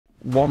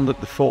one, that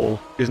the fall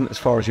isn't as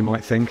far as you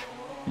might think.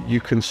 You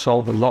can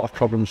solve a lot of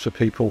problems for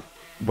people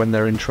when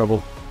they're in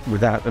trouble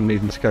without them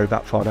needing to go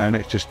that far down.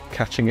 It's just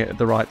catching it at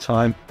the right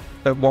time.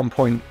 At one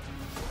point,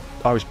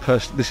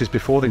 this is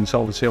before the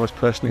insolvency, I was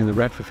personally in the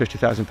red for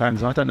 £50,000,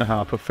 and I don't know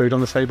how I put food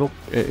on the table.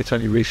 It's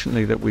only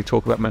recently that we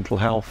talk about mental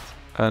health,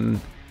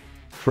 and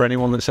for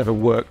anyone that's ever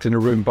worked in a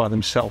room by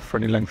themselves for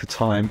any length of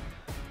time,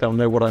 they'll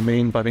know what I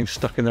mean by being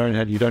stuck in their own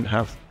head. You don't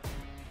have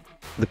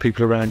the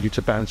people around you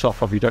to bounce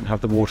off of, you don't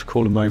have the water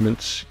cooler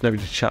moments,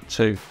 nobody to chat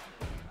to,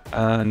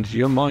 and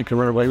your mind can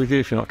run away with you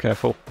if you're not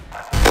careful.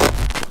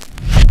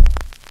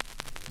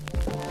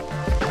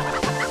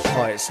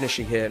 Hi, it's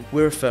Nishi here.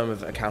 We're a firm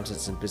of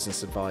accountants and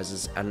business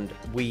advisors, and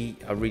we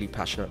are really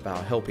passionate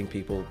about helping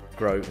people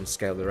grow and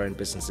scale their own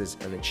businesses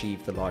and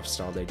achieve the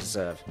lifestyle they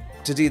deserve.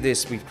 To do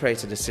this, we've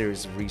created a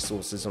series of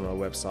resources on our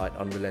website,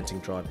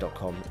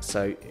 unrelentingdrive.com.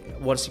 So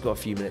once you've got a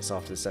few minutes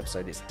after this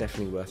episode, it's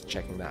definitely worth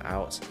checking that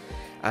out.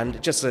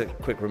 And just a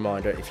quick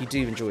reminder, if you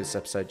do enjoy this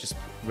episode, just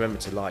remember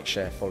to like,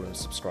 share, follow and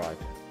subscribe.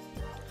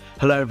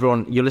 Hello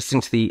everyone, you're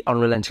listening to the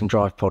Unrelenting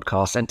Drive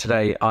podcast, and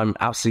today I'm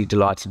absolutely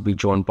delighted to be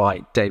joined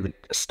by David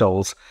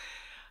Stolz.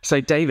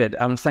 So David,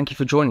 thank you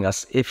for joining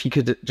us. If you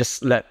could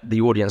just let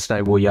the audience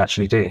know what you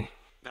actually do.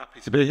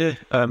 Happy to be here.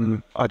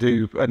 I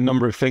do a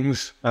number of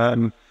things.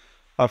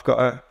 I've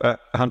got a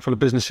handful of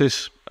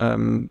businesses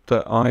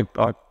that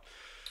I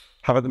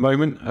have at the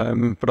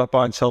moment, but I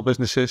buy and sell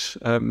businesses.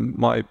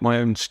 My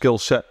own skill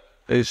set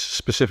is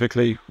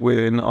specifically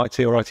within IT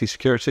or IT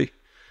security.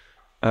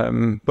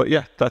 But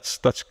yeah,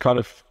 that's kind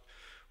of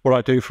what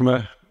I do from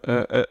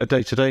a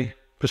day-to-day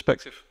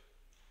perspective.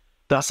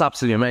 That's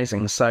absolutely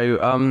amazing. So,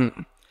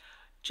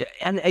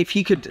 and if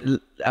you could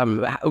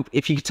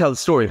tell the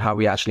story of how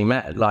we actually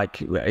met, like,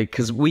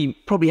 because we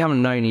probably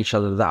haven't known each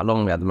other that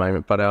long at the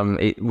moment, but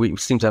we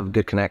seem to have a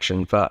good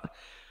connection. But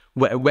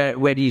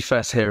where do you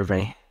first hear of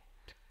me?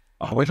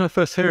 Oh, where did I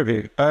first hear of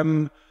you?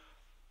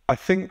 I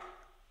think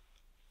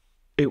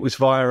it was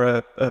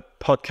via a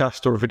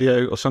podcast or a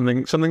video or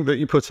something that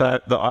you put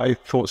out that I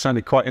thought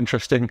sounded quite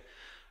interesting,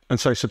 and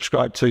so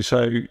subscribed to.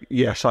 So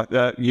yes,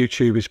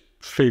 YouTube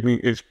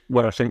is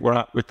where I think we're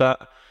at with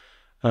that.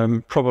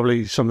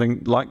 Probably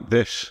something like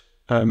this.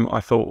 I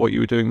thought what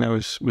you were doing there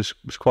was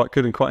quite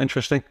good and quite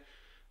interesting,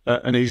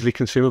 and easily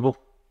consumable.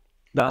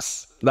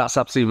 That's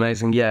absolutely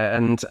amazing. Yeah,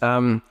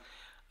 and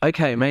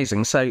okay,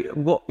 amazing. So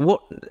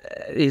what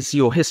is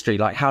your history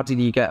like? How did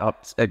you get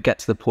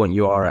to the point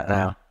you are at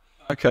now?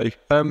 Okay,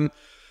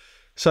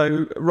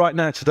 so right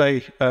now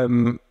today,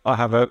 I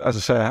have, as I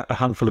say, a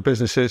handful of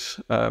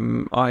businesses.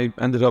 I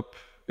ended up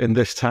in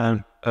this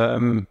town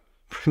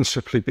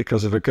principally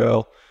because of a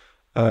girl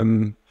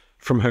from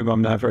whom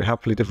I'm now very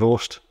happily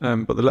divorced.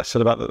 But the less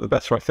said about that, the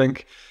better, I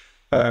think.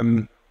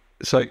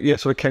 So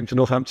I came to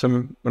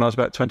Northampton when I was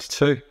about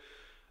 22.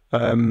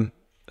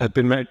 Had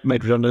been made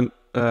redundant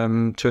 2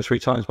 or 3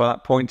 times by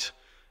that point.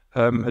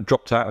 Had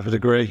dropped out of a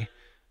degree.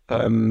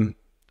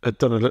 Had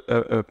done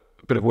a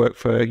bit of work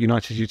for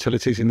United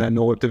Utilities in their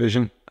Norwood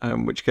division,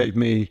 which gave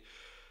me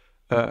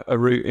a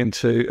route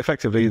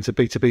effectively into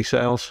B2B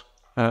sales,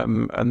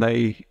 and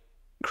they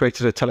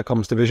created a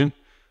telecoms division,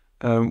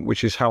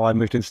 which is how I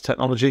moved into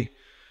technology.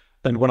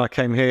 And when I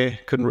came here,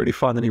 couldn't really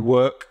find any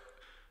work,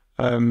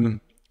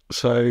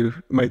 so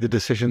made the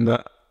decision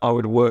that I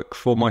would work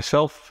for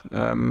myself,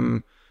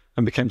 and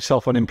became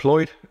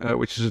self-unemployed,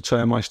 which is a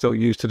term I still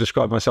use to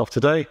describe myself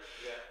today,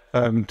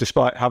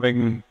 despite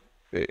having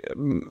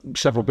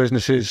several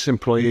businesses,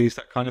 employees,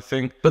 that kind of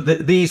thing.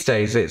 But these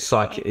days, it's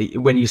like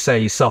when you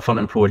say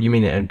self-unemployed, you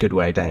mean it in a good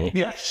way, don't you?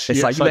 Yes.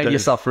 It's like you made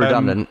yourself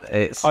redundant.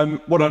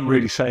 What I'm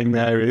really saying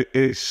there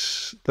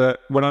is that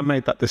when I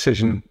made that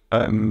decision,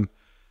 the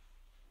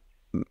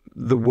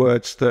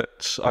words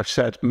that I've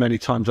said many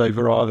times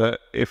over are that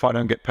if I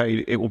don't get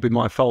paid, it will be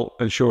my fault.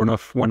 And sure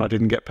enough, when I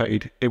didn't get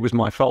paid, it was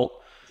my fault.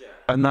 Yeah.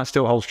 And that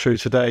still holds true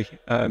today.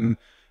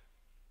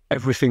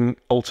 Everything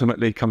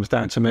ultimately comes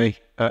down to me.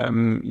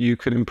 You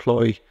can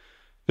employ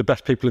the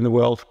best people in the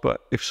world,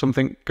 but if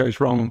something goes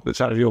wrong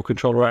that's out of your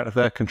control or out of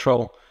their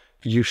control,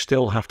 you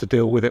still have to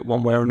deal with it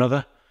one way or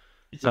another.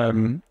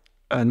 And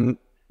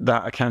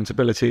that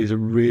accountability is a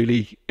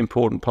really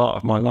important part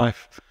of my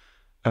life.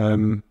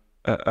 And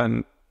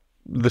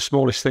the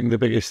smallest thing, the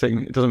biggest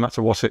thing, it doesn't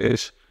matter what it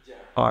is,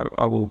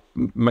 I will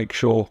make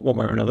sure one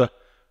way or another,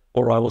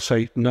 or I will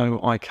say, no,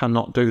 I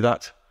cannot do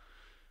that.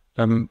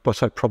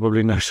 But I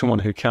probably know someone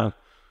who can.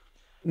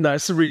 No,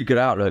 it's a really good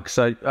outlook.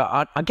 So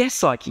I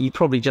guess like you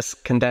probably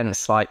just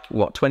condense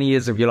 20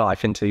 years of your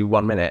life into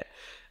 1 minute.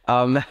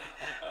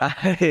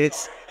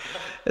 It's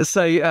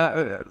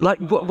so what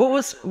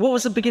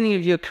was the beginning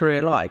of your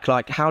career like?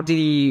 Like how did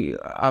you?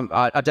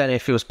 I don't know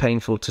if it was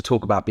painful to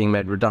talk about being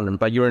made redundant,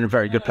 but you're in a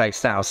very good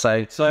place now.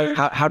 So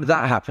how did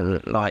that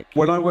happen? Like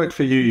when I worked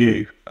for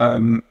UU,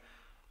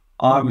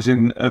 I was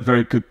in a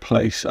very good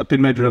place. I'd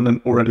been made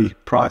redundant already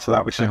prior to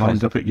that, which is how I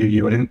ended up at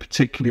UU. I didn't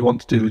particularly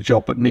want to do the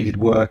job, but needed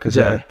work as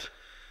a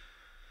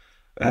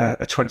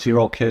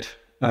 20-year-old kid.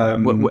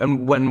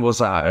 When was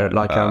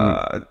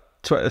that?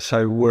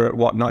 So we're at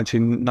what,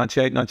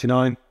 1998,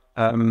 99?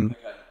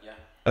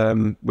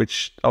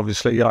 which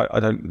obviously I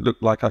don't look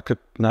like I could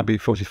now be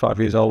 45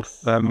 years old.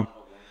 Isn't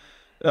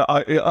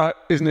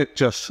it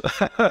just?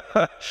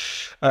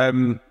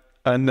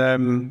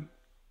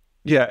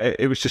 Yeah,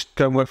 it was just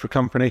go and work for a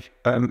company.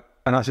 And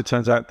as it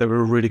turns out, they were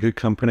a really good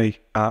company,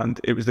 and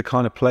it was the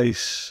kind of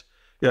place.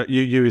 Yeah,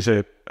 you is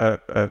a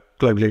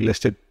globally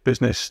listed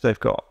business. They've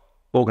got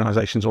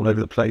organisations all over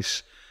the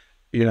place.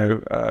 You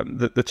know,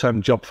 the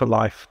term "job for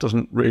life"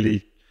 doesn't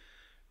really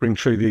ring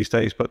true these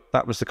days, but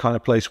that was the kind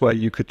of place where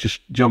you could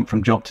just jump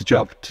from job to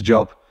job to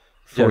job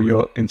for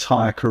your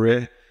entire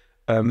career.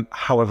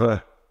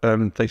 However,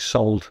 they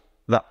sold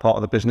that part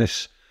of the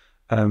business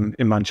in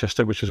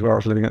Manchester, which was where I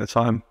was living at the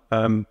time.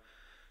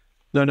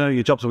 No,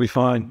 your jobs will be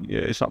fine.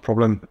 Yeah, it's not a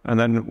problem. And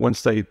then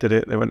once they did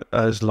it, they went,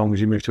 as long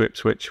as you move to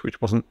Ipswich, which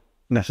wasn't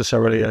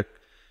necessarily a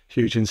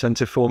huge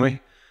incentive for me.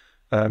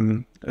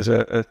 As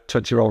a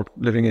 20-year-old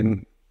living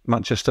in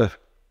Manchester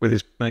with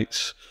his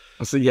mates.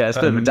 So yeah, it's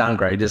a bit of a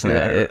downgrade, isn't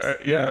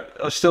it? Yeah,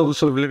 I was still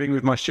sort of living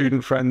with my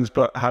student friends,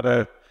 but had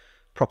a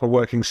proper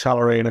working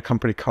salary and a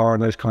company car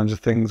and those kinds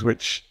of things,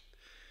 which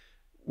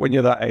when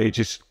you're that age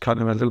is kind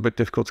of a little bit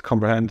difficult to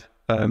comprehend.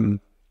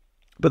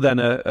 But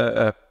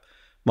then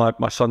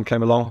my son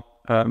came along,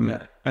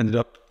 ended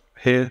up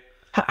here.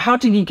 How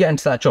did you get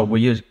into that job? Were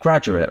you a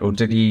graduate, or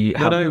did you?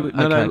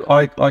 No.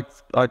 I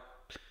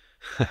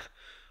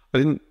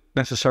didn't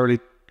necessarily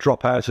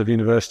drop out of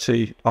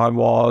university. I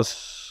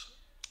was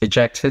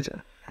ejected,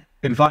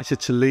 invited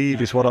to leave,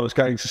 is what I was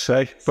going to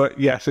say. But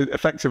yes,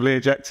 effectively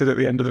ejected at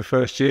the end of the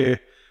first year.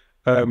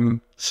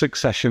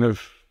 Succession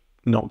of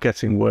not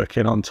getting work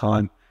in on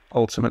time.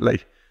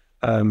 Ultimately,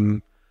 I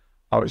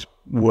was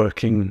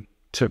working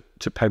to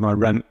pay my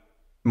rent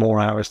more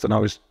hours than I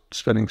was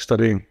spending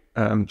studying.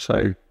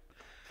 So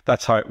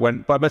that's how it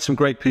went. But I met some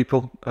great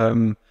people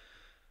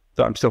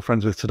that I'm still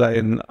friends with today,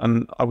 and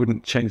I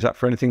wouldn't change that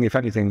for anything. If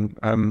anything,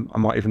 I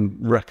might even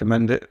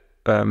recommend it.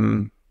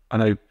 I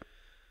know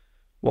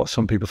what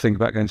some people think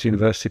about going to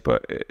university,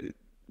 but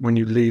when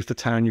you leave the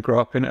town you grow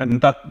up in,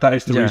 and that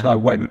is the reason I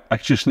went. I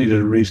just needed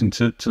a reason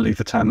to leave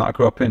the town that I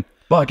grew up in.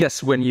 Well, I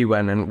guess when you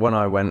went and when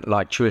I went,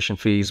 like tuition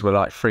fees were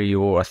like £3,000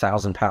 or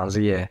 £1,000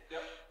 a year.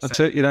 That's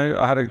it. You know,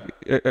 I had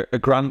a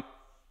grant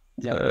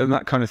and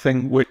that kind of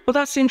thing. Well,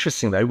 that's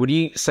interesting though.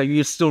 So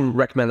you still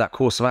recommend that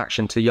course of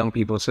action to young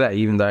people today,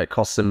 even though it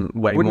costs them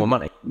way more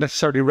money?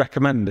 Necessarily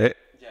recommend it,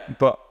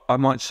 but I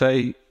might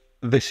say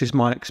this is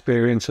my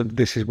experience and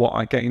this is what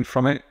I gained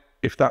from it.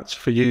 If that's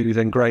for you,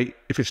 then great.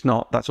 If it's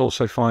not, that's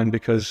also fine,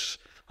 because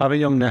I have a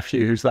young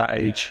nephew who's that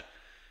age.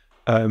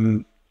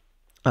 I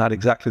had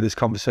exactly this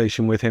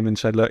conversation with him and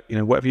said, look, you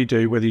know, whatever you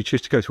do, whether you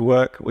choose to go to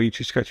work or you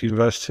choose to go to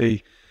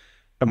university,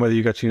 and whether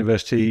you go to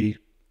university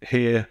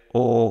here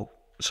or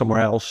somewhere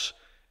else,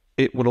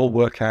 it will all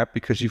work out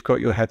because you've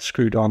got your head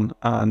screwed on,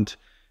 and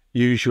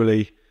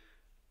usually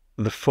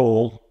the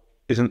fall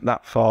isn't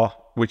that far,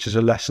 which is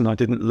a lesson I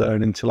didn't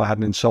learn until I had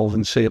an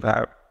insolvency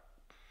about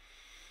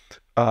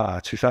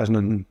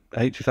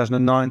 2008,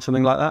 2009,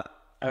 something like that.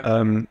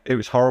 Okay. It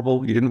was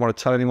horrible. You didn't want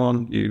to tell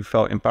anyone. You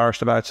felt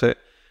embarrassed about it.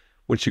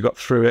 Once you got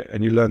through it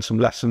and you learned some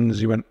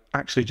lessons, you went,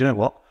 actually, do you know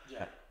what?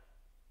 Yeah.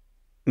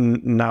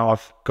 Now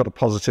I've got a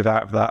positive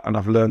out of that, and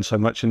I've learned so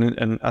much.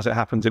 And as it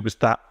happens, it was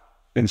that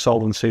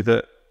insolvency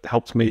that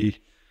helped me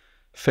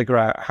figure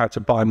out how to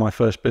buy my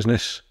first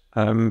business,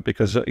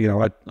 because you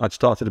know I'd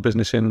started a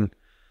business in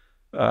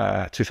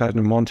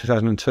 2001,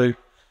 2002.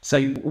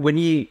 So when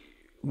you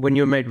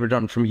were made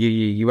redundant from UU,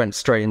 you went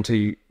straight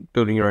into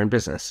building your own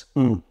business?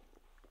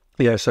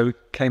 Yeah, so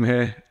came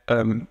here,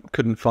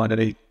 couldn't find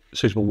any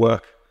suitable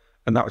work,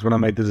 and that was when I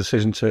made the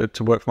decision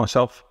to work for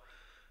myself.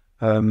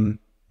 And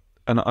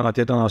I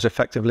did, and I was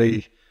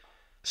effectively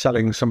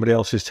selling somebody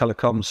else's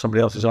telecoms,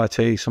 somebody else's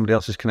IT, somebody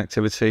else's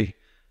connectivity,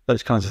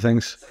 those kinds of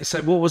things.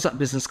 So what was that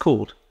business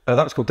called?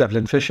 That was called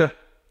Devlin Fisher.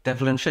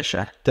 Devlin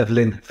Fisher?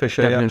 Devlin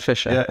Fisher, Devlin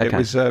Fisher, yeah. Okay. It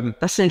was...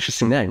 that's an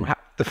interesting name.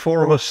 The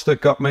four of us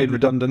that got made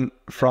redundant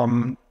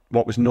from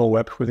what was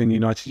Norweb within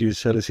United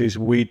Utilities,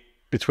 we,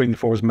 between the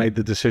four of us, made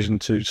the decision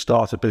to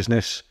start a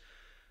business.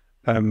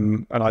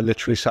 And I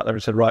literally sat there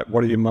and said, right,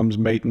 what are your mum's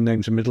maiden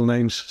names and middle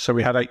names? So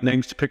we had 8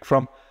 names to pick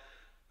from.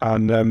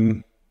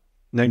 And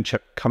name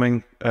check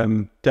coming.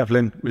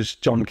 Devlin was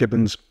John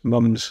Gibbons'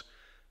 mum's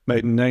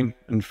maiden name,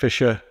 and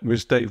Fisher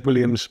was Dave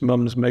Williams'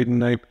 mum's maiden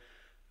name.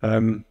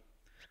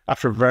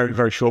 After a very,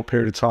 very short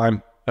period of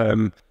time.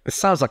 It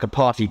sounds like a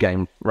party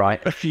game,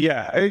 right?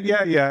 Yeah,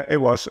 it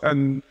was.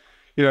 And,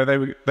 you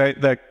know,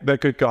 they're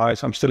good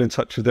guys. I'm still in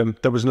touch with them.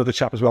 There was another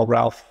chap as well,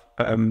 Ralph.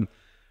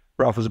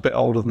 Ralph was a bit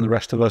older than the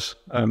rest of us,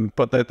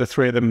 but the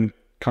three of them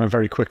kind of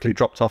very quickly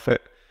dropped off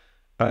it.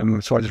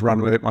 So I just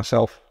ran with it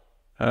myself.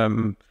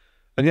 And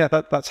yeah,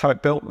 that's how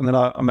it built. And then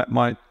I met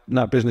my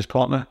now business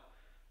partner.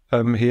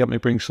 He helped me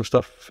bring some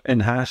stuff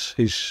in-house.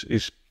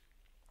 He's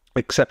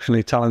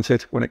exceptionally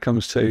talented when it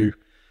comes to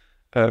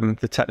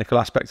the technical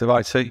aspect of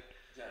IT.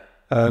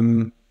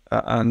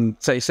 And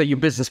so your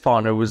business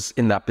partner was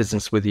in that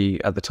business with you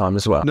at the time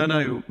as well?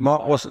 No,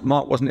 Mark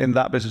wasn't in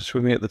that business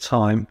with me at the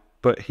time,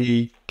 but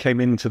he came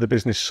into the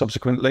business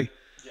subsequently.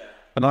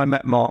 and I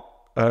met Mark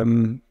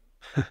through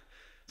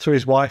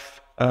his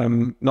wife.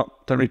 Don't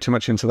read too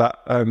much into that.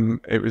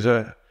 It was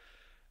a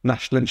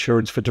national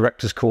insurance for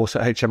directors course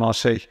at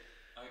HMRC,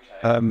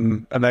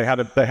 and they had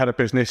a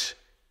business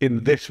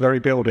in this very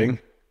building,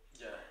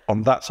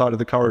 on that side of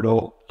the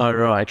corridor. Oh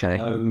right,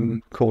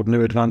 okay. Called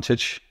New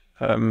Advantage,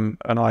 and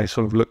I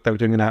sort of looked. They were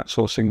doing an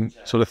outsourcing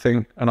sort of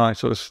thing, and I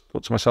sort of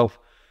thought to myself,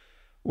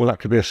 well, that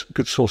could be a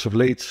good source of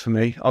leads for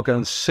me. I'll go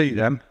and see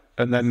them.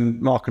 And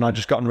then Mark and I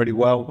just got on really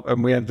well,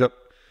 and we ended up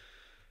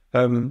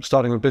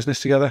starting a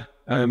business together.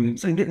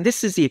 So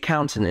this is the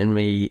accountant in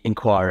me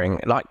inquiring,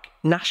 like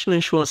national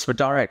insurance for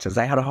directors,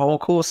 they had a whole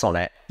course on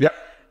it. Yeah.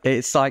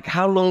 It's like,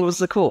 how long was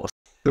the course?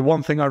 The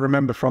one thing I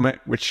remember from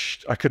it,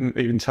 which I couldn't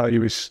even tell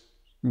you, is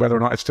whether or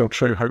not it's still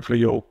true. Hopefully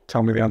you'll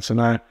tell me the answer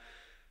now.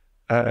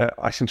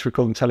 I seem to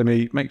recall them telling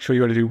me, make sure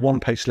you only do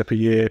one pay slip a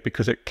year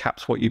because it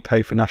caps what you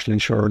pay for national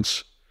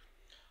insurance.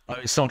 Oh,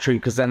 it's not true,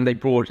 because then they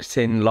brought it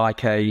in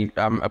like a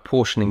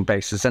apportioning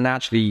basis, and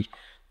actually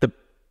the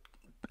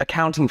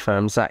accounting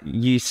firms that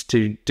used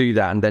to do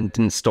that and then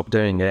didn't stop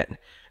doing it,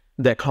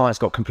 their clients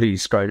got completely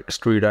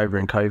screwed over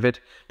in COVID,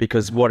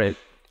 because what it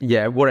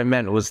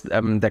meant was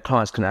their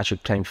clients couldn't actually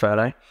claim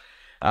furlough.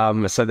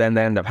 So then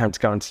they end up having to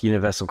go into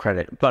universal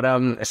credit.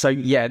 But so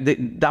yeah,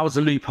 that was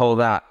a loophole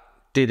that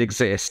did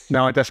exist.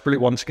 Now I desperately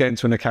want to get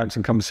into an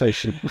accounting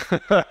conversation.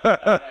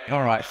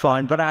 All right,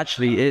 fine. But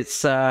actually,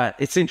 it's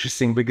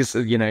interesting because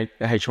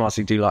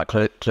HMRC do like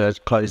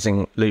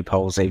closing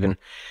loopholes even.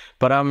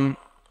 But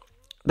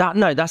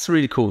that's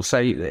really cool.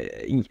 So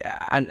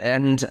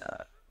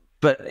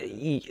but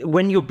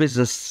when your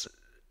business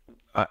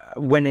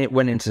when it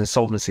went into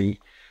insolvency,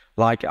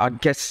 like I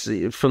guess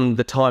from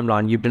the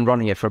timeline, you've been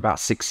running it for about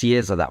 6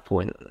 years at that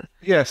point.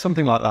 Yeah,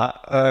 something like that.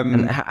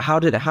 And how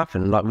did it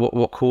happen? Like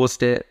what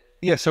caused it?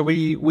 Yeah, so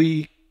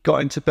we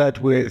got into bed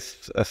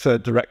with a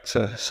third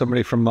director,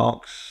 somebody from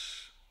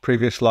Mark's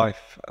previous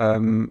life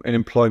in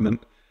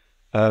employment,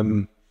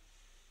 and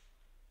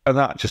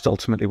that just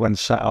ultimately went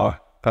sour.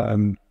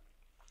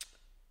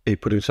 He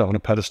put himself on a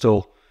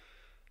pedestal.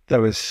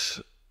 There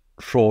was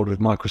fraud with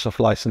Microsoft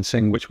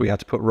licensing, which we had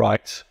to put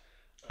right,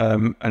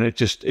 and it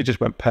just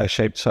went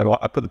pear-shaped. So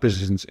I put the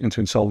business into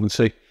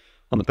insolvency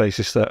on the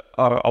basis that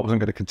I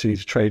wasn't going to continue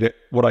to trade it.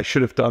 What I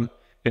should have done,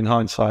 in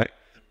hindsight,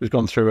 was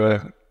gone through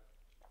a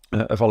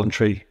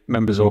voluntary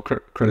members or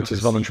creditors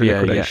voluntary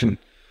liquidation.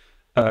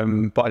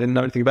 But I didn't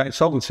know anything about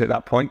insolvency at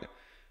that point.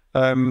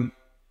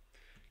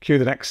 Cue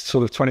the next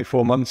sort of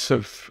 24 months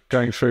of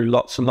going through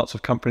lots and lots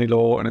of company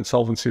law and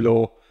insolvency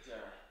law,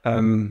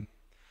 getting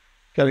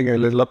a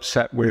little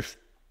upset with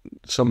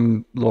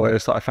some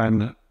lawyers that I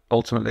found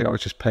ultimately I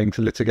was just paying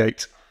to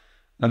litigate,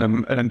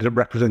 and ended up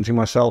representing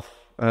myself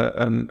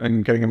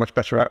and getting a much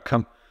better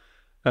outcome.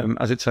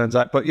 As it turns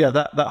out. But yeah,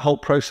 that whole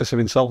process of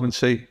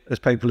insolvency, as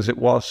painful as it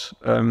was,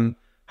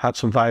 had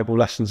some valuable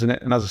lessons in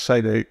it. And as I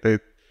say, the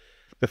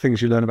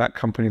things you learn about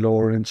company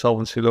law and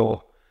insolvency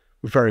law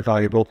were very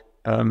valuable.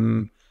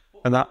 And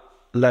that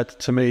led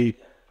to me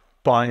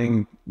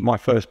buying my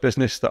first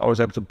business that I was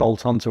able to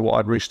bolt onto what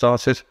I'd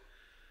restarted.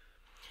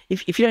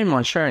 If you don't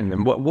mind sharing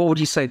them, what would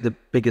you say the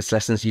biggest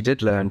lessons you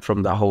did learn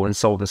from that whole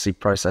insolvency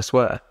process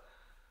were?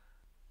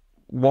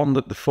 One,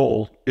 that the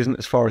fall isn't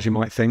as far as you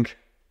might think.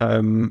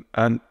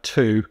 And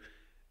two,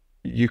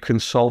 you can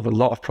solve a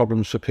lot of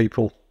problems for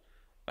people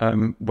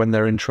when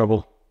they're in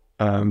trouble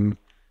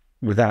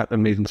without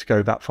them needing to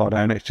go that far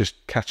down. It's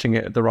just catching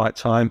it at the right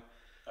time.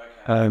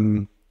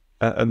 Okay.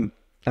 And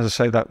as I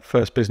say, that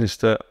first business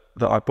that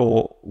I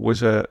bought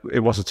was a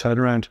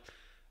turnaround.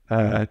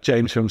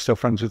 James, who I'm still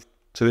friends with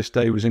to this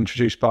day, was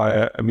introduced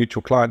by a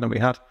mutual client that we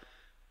had,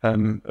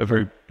 a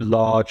very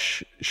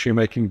large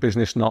shoemaking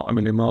business not a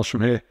million miles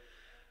from here.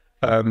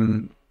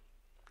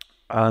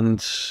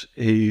 And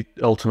he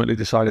ultimately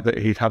decided that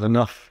he'd had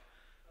enough.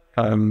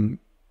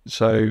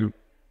 So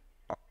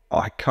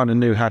I kind of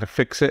knew how to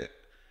fix it.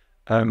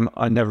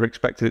 I never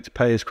expected it to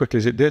pay as quickly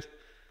as it did,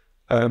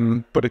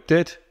 but it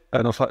did.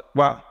 And I was like,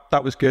 wow,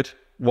 that was good.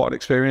 What an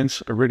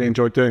experience. I really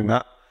enjoyed doing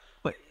that.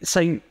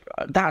 So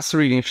that's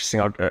really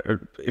interesting.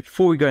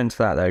 Before we go into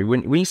that though,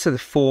 when you say the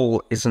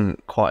fall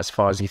isn't quite as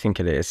far as you think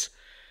it is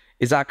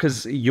that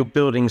because you're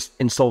building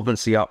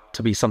insolvency up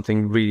to be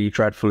something really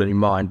dreadful in your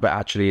mind, but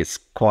actually it's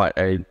quite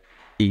a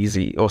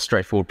easy or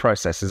straightforward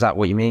process? Is that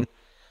what you mean?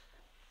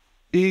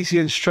 Easy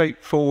and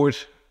straightforward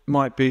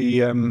might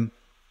be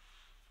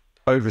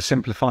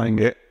oversimplifying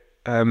it.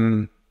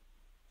 And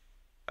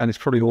it's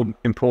probably all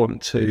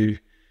important to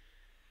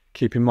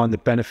keep in mind the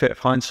benefit of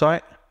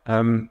hindsight.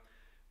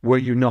 Were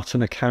you not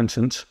an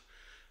accountant,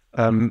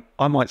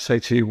 I might say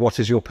to you, what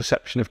is your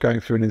perception of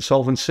going through an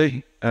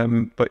insolvency?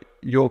 But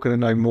you're going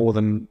to know more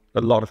than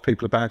a lot of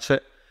people about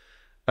it.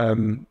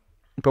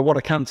 But what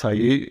I can tell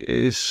you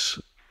is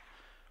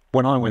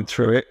when I went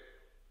through it,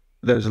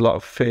 there was a lot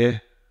of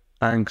fear,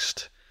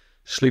 angst,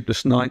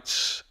 sleepless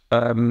nights.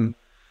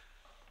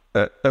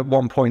 At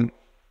one point,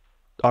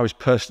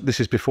 this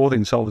is before the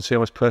insolvency, I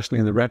was personally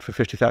in the red for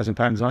 £50,000,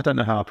 and I don't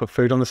know how I put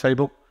food on the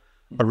table.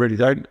 I really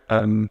don't.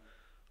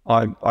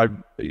 I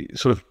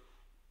sort of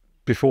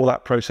before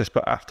that process,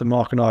 but after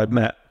Mark and I had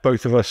met,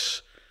 both of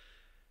us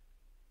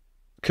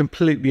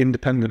completely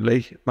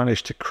independently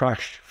managed to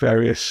crash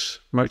various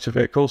motor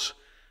vehicles.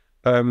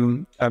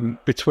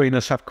 Between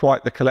us have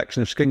quite the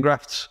collection of skin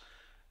grafts,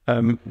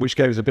 which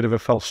gave us a bit of a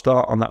false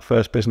start on that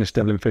first business,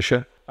 Devlin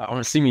Fisher. I'm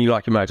assuming you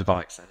like your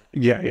motorbikes then.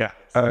 Yeah.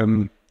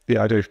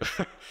 Yeah, I do.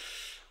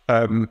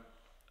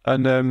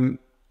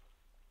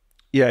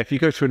 If you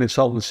go through an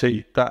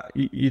insolvency, that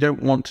you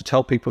don't want to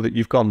tell people that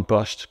you've gone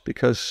bust,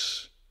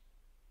 because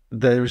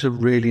there is a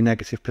really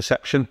negative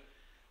perception,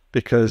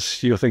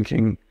 because you're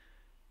thinking,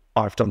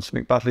 I've done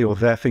something badly, or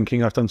they're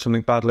thinking I've done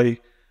something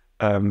badly.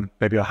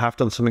 Maybe I have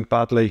done something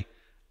badly.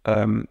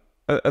 And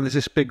there's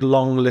this big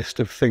long list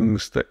of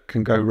things that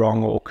can go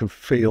wrong or can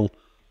feel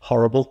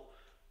horrible.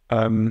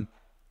 But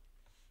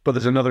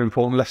there's another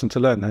important lesson to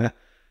learn there.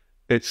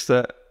 It's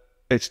that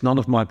it's none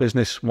of my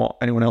business what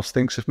anyone else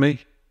thinks of me,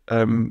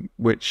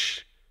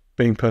 which,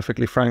 being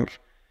perfectly frank,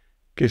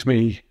 gives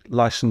me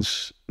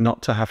license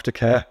not to have to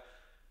care.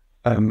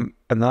 And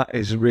that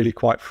is really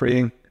quite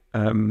freeing.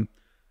 And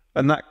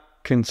that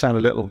can sound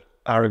a little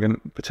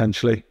arrogant,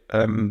 potentially,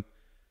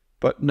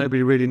 but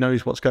nobody really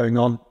knows what's going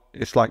on.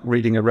 It's like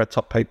reading a red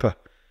top paper.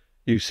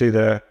 You see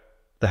the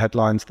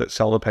headlines that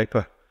sell the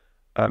paper.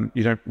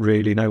 You don't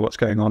really know what's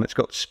going on. It's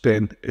got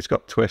spin, it's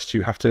got twist.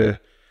 You have to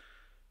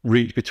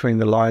read between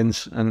the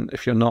lines, and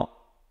if you're not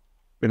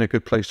in a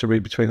good place to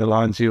read between the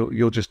lines,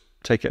 you'll just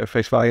take it at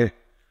face value.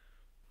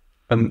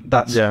 And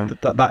that's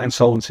that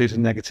insolvency is a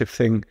negative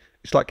thing.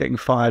 It's like getting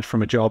fired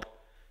from a job.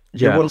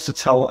 Who wants to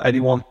tell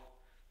anyone?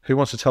 Who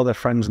wants to tell their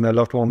friends and their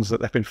loved ones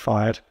that they've been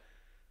fired?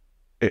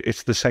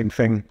 It's the same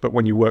thing, but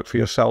when you work for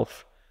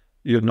yourself,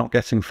 you're not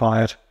getting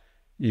fired.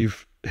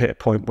 You've hit a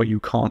point where you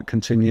can't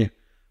continue,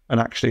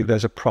 and actually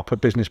there's a proper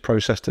business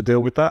process to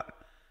deal with that.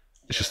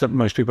 It's just that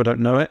most people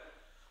don't know it.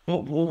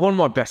 Well, one of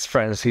my best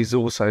friends, he's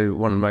also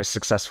one of the most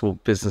successful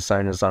business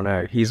owners I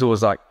know. He's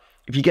always like,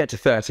 if you get to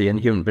 30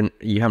 and you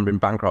haven't been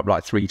bankrupt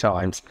like 3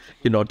 times,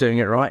 you're not doing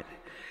it right.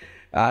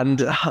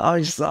 And I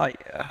was just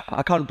like,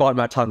 I can't bite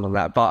my tongue on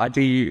that, but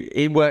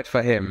it worked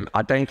for him.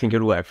 I don't think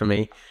it'll work for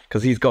me,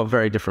 because he's got a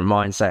very different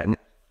mindset.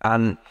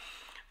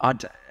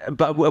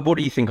 But what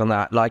do you think on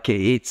that? Like,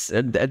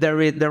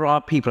 there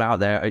are people out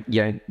there,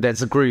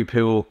 there's a group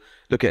who will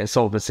look at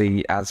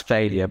insolvency as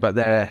failure, but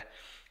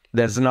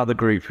there's another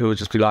group who will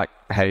just be like,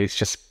 hey, it's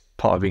just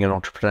part of being an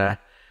entrepreneur.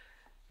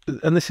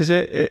 And this is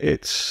it.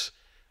 It's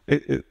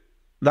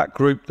that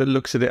group that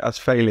looks at it as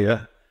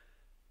failure.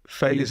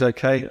 Failure's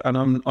okay, and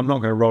I'm not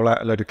going to roll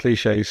out a load of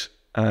cliches.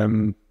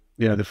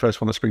 The first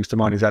one that springs to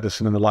mind is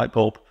Edison and the light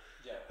bulb.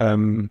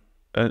 So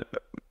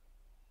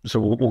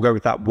we'll go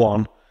with that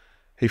one.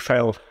 He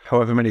failed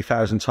however many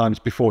thousand times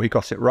before he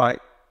got it right,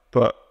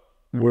 but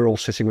we're all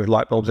sitting with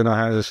light bulbs in our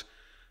houses,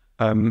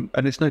 and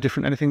it's no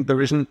different anything.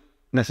 There isn't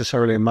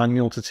necessarily a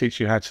manual to teach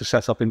you how to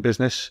set up in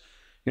business.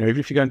 Even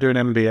if you go and do an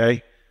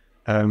MBA,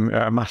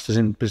 a master's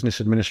in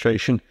business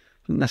administration,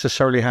 doesn't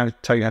necessarily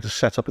tell you how to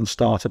set up and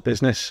start a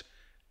business.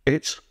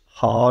 It's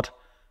hard,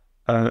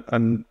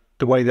 and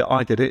the way that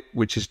I did it,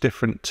 which is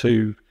different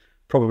to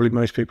probably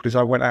most people, is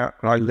I went out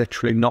and I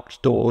literally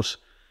knocked doors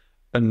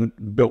and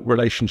built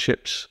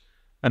relationships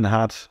and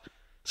had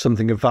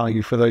something of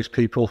value for those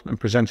people and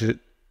presented it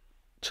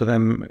to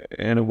them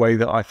in a way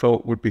that I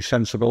thought would be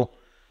sensible.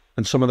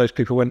 And some of those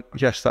people went,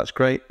 yes, that's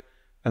great.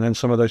 And then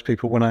some of those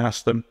people, when I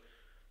asked them,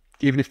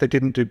 even if they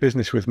didn't do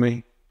business with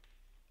me,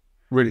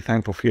 really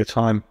thankful for your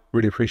time,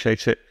 really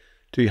appreciate it.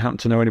 Do you happen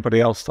to know anybody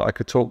else that I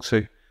could talk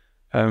to,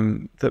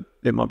 that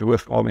it might be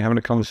worthwhile me having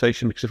a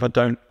conversation? Because if I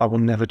don't, I will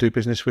never do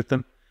business with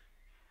them.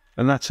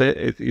 And that's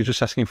it. You're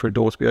just asking for a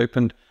door to be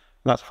opened.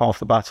 That's half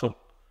the battle.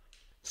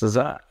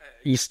 So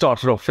you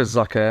started off as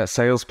like a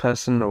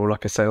salesperson or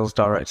like a sales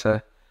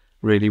director,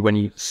 really, when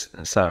you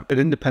set up? An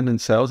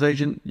independent sales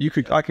agent.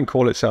 I can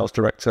call it sales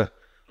director.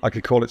 I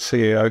could call it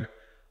CEO.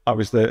 I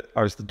was the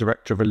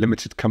director of a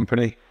limited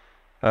company.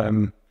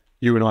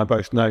 You and I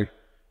both know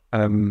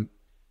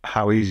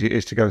how easy it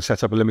is to go and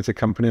set up a limited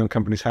company on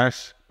Company's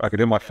House. I could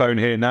do my phone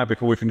here now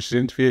before we finish this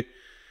interview.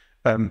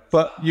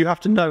 But you have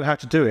to know how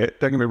to do it.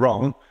 Don't get me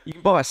wrong. You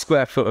can buy a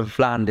square foot of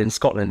land in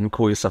Scotland and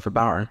call yourself a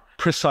baron.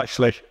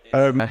 Precisely.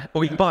 Or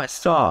you can buy a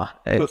star.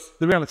 But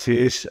the reality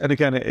is, and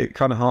again, it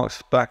kind of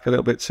harks back a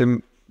little bit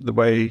to the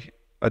way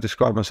I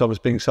describe myself as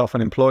being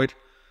self-unemployed.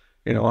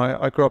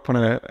 I grew up on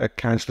a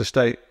council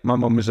estate. My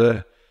mum was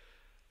a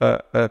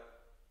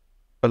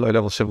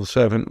low-level civil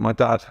servant. My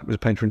dad was a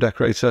painter and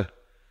decorator.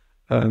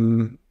 I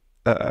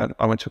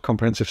went to a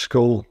comprehensive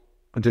school.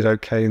 I did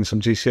okay in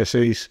some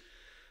GCSEs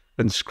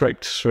and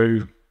scraped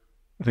through.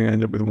 I think I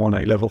ended up with 1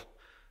 A-level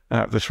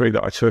out of the 3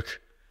 that I took,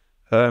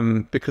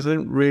 because I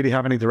didn't really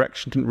have any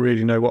direction, didn't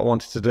really know what I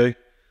wanted to do.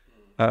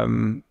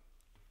 And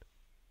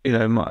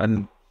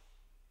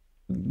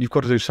you've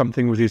got to do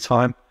something with your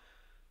time.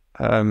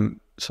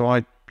 So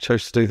I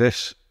chose to do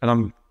this, and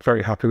I'm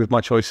very happy with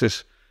my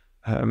choices.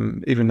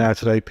 Even now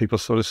today, people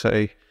sort of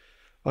say,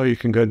 oh, you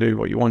can go and do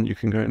what you want. You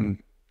can go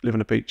and live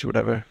on a beach or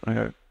whatever. I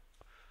go,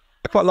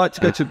 I quite like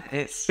to go to.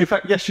 It's In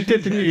fact, yes, you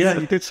did, didn't you? Yeah,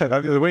 you did say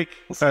that the other week.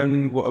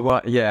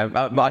 yeah,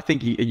 but I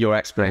think your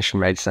explanation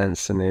made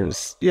sense, and it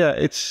was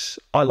Yeah,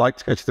 I like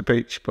to go to the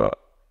beach, but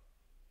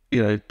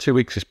 2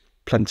 weeks is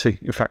plenty.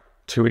 In fact,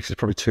 2 weeks is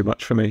probably too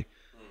much for me.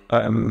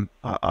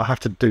 I have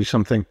to do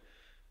something,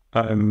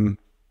 and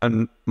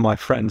my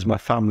friends, my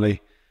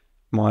family,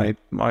 my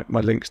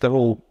links, they're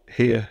all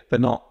here. They're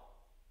not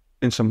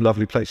in some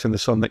lovely place in the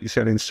sun that you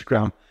see on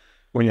Instagram.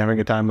 When you're having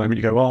a down moment,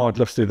 you go, "Oh, I'd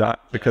love to do that,"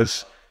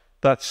 because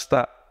that's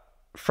that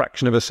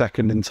fraction of a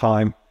second in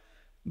time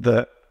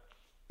that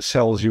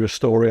sells you a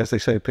story. As they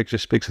say, a picture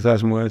speaks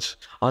 1,000 words.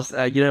 I was,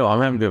 I'm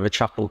having a bit of a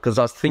chuckle because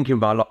I was thinking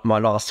about my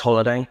last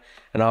holiday,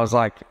 and I was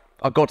like,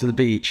 I got to the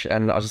beach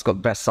and I just got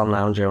the best sun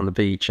lounger on the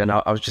beach, and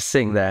I was just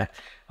sitting there.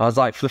 I was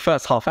like, for the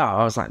first half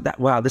hour, I was like,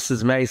 wow, this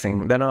is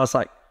amazing. Then I was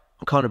like,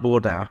 I'm kind of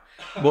bored now.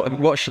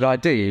 What should I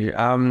do?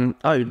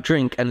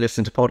 Drink and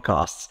listen to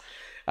podcasts.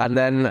 And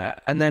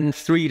then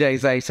 3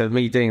 days later,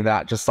 me doing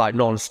that just like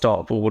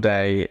non-stop all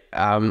day,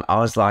 I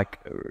was like,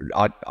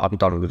 I'm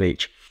done with the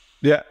beach.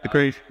 Yeah,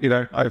 agreed.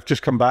 I've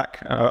just come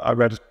back. I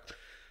read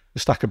a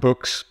stack of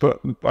books,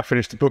 but I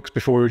finished the books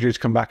before we were due to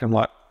come back. I'm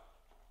like,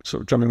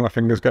 sort of drumming my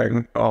fingers,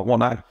 going, "Oh, what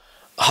now?"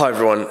 Hi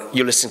everyone,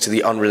 you're listening to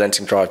the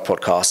Unrelenting Drive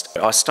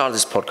podcast. I started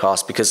this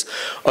podcast because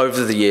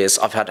over the years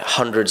I've had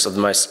hundreds of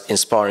the most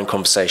inspiring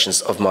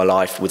conversations of my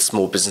life with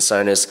small business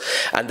owners,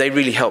 and they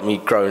really helped me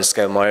grow and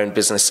scale my own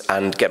business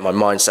and get my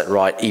mindset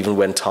right even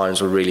when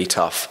times were really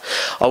tough.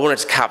 I wanted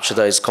to capture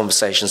those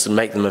conversations and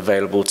make them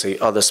available to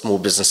other small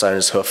business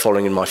owners who are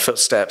following in my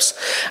footsteps.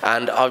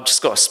 And I've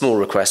just got a small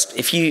request.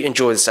 If you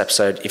enjoy this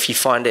episode, if you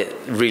find it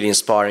really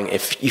inspiring,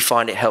 if you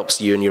find it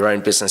helps you in your own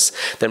business,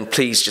 then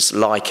please just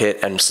like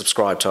it and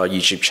subscribe to our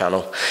YouTube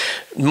channel.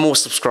 The more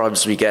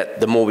subscribers we get,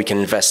 the more we can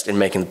invest in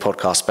making the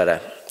podcast better.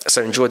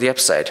 So enjoy the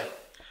episode.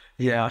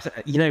 Yeah,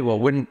 you know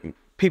what? When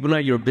people know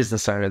you're a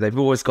business owner, they've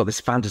always got this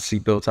fantasy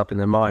built up in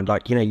their mind,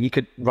 like, you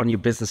could run your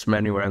business from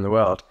anywhere in the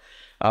world,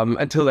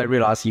 until they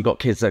realize you've got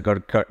kids that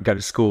got to go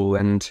to school.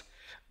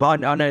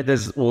 But I know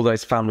there's all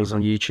those families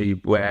on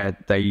YouTube where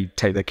they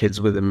take their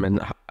kids with them and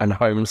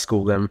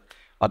homeschool them.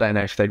 I don't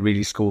know if they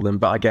really school them,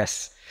 but I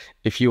guess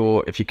if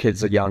your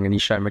kids are young and you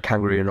show them a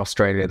kangaroo in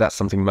Australia, that's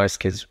something most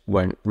kids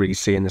won't really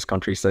see in this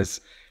country. So it's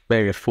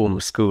maybe a form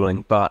of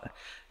schooling. But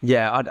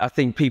yeah, I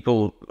think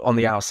people on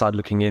the outside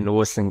looking in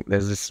always think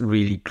there's this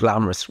really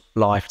glamorous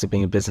life to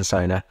being a business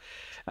owner,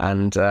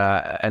 and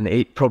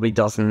it probably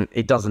doesn't.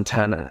 It doesn't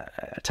turn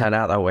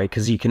out that way,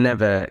 because you can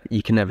never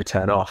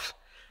turn off.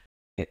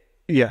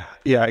 Yeah,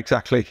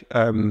 exactly.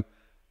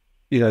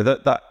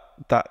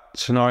 That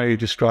scenario you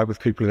described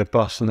with people in a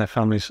bus and their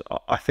families,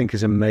 I think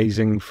is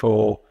amazing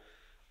for,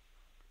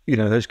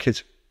 those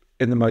kids,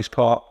 in the most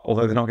part,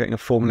 although they're not getting a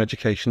formal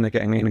education, they're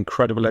getting an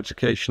incredible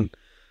education.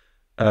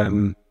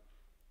 And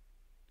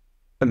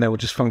they will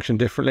just function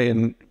differently.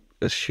 And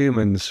as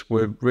humans,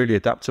 we're really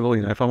adaptable.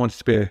 If I wanted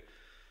to be a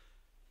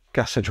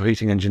gas central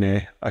heating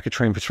engineer, I could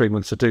train for 3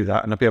 months to do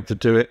that, and I'd be able to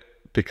do it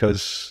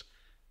because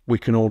we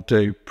can all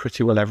do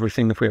pretty well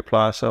everything if we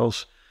apply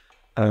ourselves.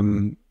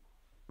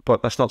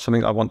 But that's not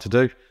something I want to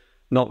do.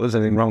 Not that there's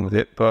anything wrong with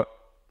it, but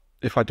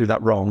if I do that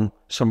wrong,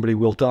 somebody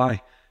will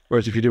die.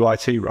 Whereas if you do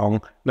IT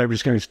wrong,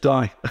 nobody's going to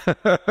die.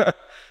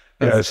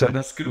 That's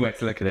a good way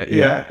to look at it.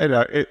 Yeah,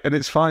 and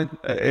it's fine.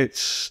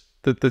 It's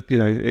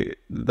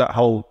that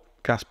whole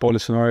gas boiler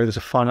scenario. There's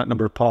a finite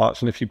number of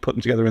parts, and if you put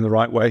them together in the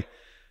right way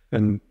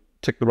and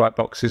tick the right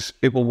boxes,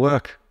 it will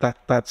work.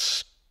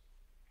 That's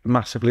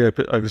massively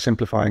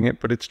oversimplifying it,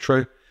 but it's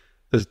true.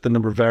 The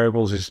number of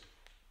variables is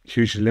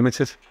hugely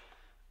limited.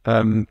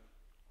 But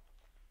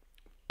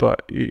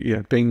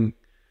being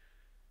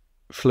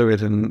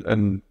fluid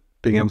and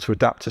being able to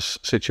adapt to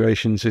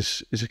situations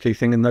is a key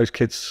thing. And those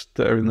kids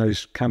that are in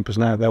those campers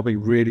now, they'll be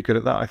really good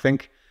at that, I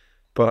think.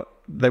 But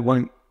they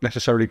won't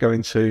necessarily go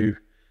into,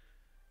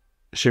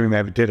 assuming they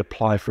ever did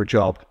apply for a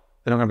job,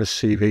 they don't have a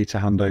CV to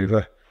hand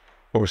over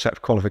or a set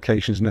of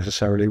qualifications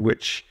necessarily,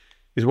 which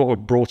is what we're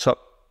brought up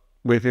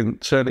with,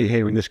 certainly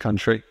here in this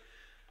country.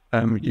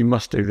 You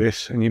must do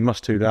this and you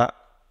must do that,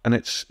 and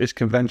it's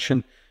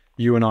convention.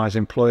 You and I as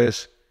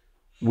employers,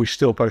 we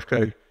still both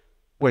go,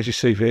 "Where's your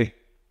CV?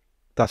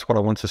 That's what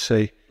I want to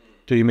see.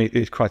 Do you meet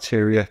these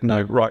criteria?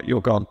 No, right, you're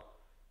gone.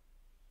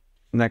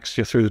 Next,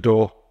 you're through the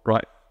door,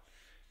 right?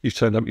 You've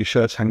turned up, your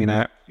shirt's hanging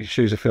out, your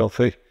shoes are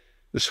filthy,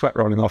 the sweat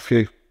rolling off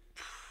you.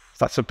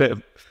 That's a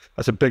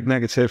big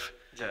negative."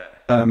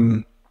 Yeah.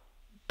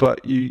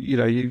 But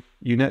even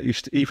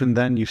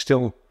then, you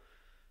still,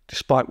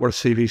 despite what a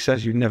CV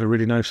says, you never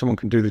really know if someone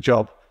can do the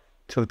job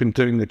until they've been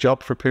doing the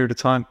job for a period of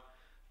time.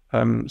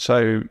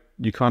 So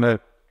you kind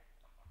of,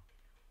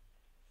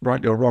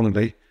 rightly or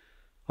wrongly,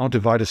 I'll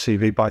divide a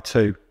CV by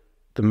 2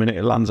 the minute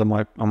it lands on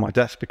my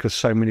desk, because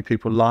so many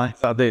people lie.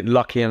 Are they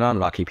lucky and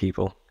unlucky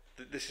people?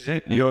 This is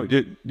it.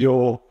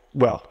 You're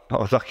well,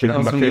 not lucky and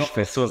unlucky. From the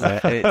office,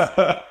 wasn't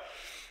it?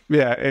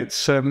 Yeah,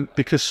 it's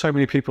because so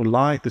many people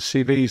lie. The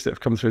CVs that have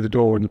come through the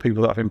door and the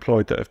people that I've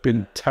employed that have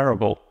been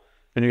terrible,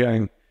 and you're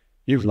going,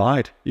 "You've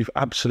lied. You've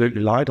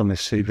absolutely lied on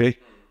this CV.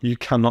 you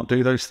cannot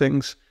do those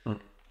things.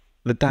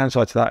 The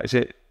downside to that is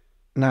it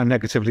now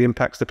negatively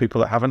impacts the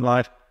people that haven't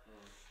lied.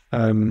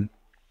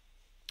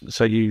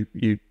 So you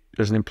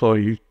as an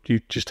employee, you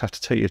just have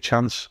to take your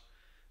chance,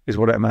 is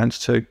what it amounts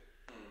to.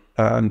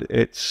 And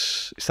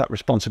it's that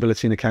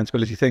responsibility and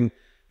accountability thing.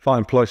 If I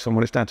employ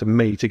someone, it's down to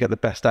me to get the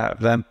best out of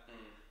them.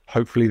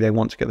 Hopefully they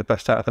want to get the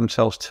best out of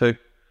themselves too.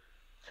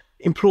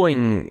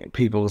 Employing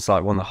people is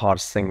like one of the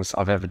hardest things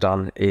I've ever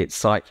done.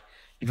 It's like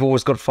you've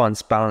always got to find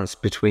this balance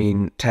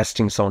between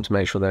testing someone to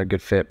make sure they're a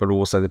good fit, but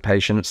also the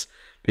patience,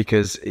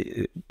 because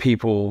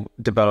people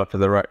develop at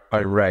their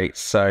own rates.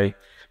 So,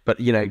 but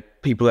you know,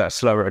 people that are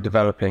slower at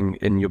developing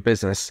in your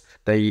business,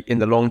 in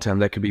the long term,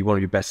 they could be one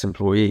of your best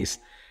employees.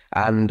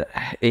 And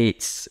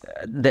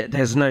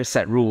there's no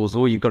set rules.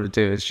 All you've got to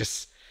do is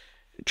just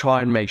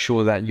try and make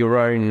sure that your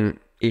own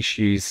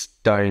issues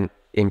don't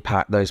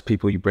impact those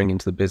people you bring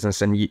into the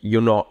business, and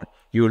you're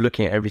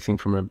looking at everything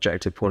from an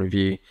objective point of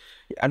view.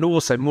 And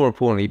also, more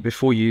importantly,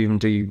 before you even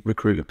do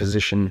recruit a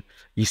position,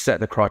 you set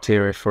the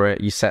criteria for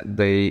it, you set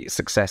the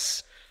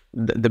success,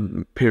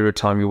 the period of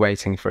time you're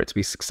waiting for it to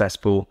be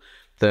successful.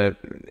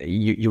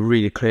 You're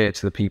really clear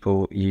to the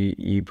people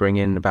you bring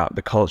in about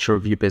the culture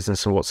of your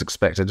business and what's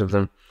expected of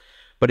them.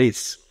 But I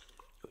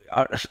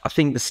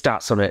think the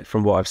stats on it,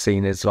 from what I've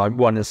seen, is like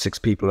 1 in 6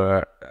 people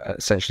are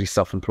essentially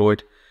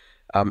self-employed.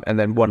 And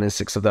then 1 in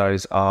 6 of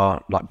those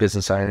are like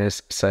business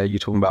owners. So you're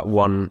talking about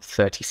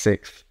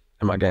 1/36.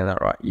 Am I getting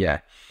that right?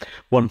 Yeah.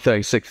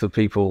 1/36 of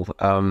people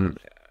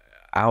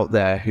out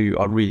there who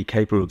are really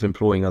capable of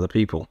employing other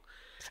people.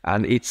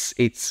 And it's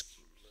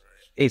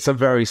a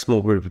very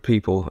small group of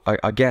people,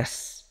 I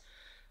guess.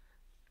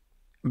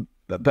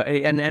 But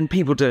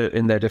people do it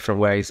in their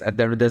different ways.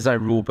 There's no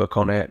rule book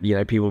on it. You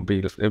know,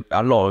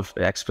 a lot of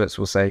experts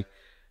will say,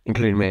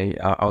 including me,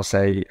 I'll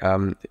say,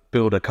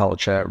 build a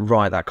culture,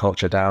 write that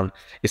culture down.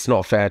 It's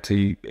not fair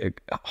to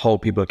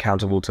hold people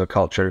accountable to a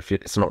culture if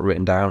it's not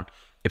written down,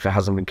 if it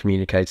hasn't been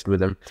communicated with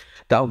them.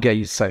 That'll get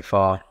you so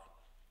far.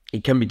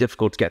 It can be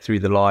difficult to get through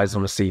the lies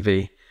on a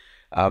CV.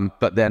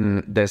 But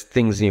then there's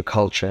things in your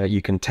culture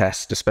you can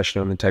test,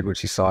 especially on the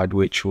integrity side,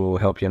 which will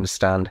help you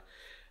understand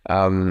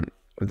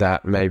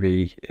that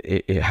maybe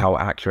how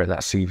accurate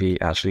that CV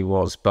actually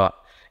was. But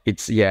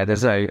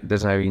there's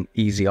no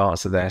easy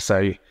answer there.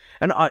 So,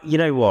 and you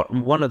know what?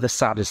 One of the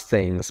saddest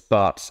things,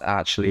 but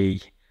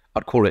actually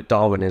I'd call it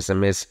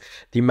Darwinism, is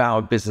the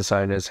amount of business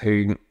owners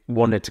who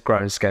wanted to grow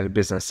and scale a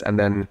business, and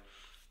then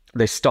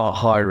they start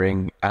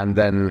hiring, and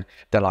then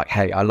they're like,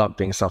 "Hey, I love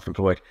being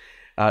self-employed."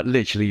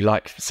 Literally,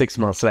 like 6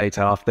 months later,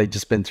 after they've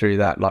just been through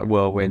that like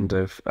whirlwind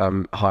of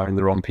hiring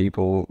the wrong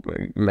people,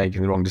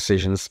 making the wrong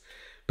decisions.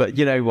 But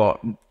you know what?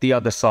 The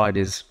other side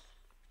is,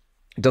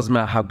 it doesn't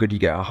matter how good you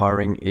get at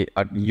hiring,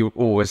 you're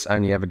always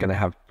only ever going to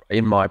have,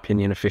 in my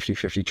opinion, a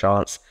 50-50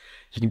 chance.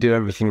 You can do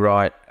everything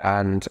right,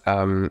 and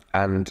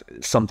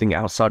something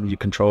outside of your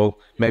control,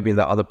 maybe in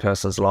that other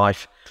person's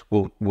life,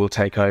 will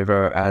take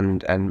over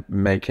and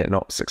make it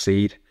not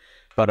succeed.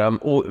 But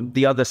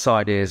the other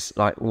side is,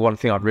 like, one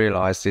thing I've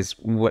realized is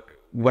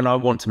when I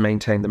want to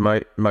maintain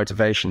the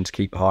motivation to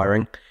keep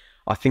hiring,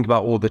 I think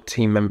about all the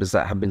team members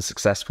that have been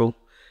successful,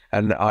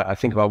 and I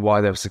think about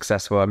why they were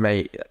successful. I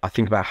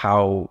think about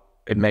how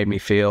it made me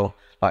feel.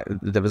 Like,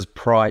 there was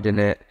pride in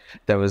it.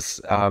 There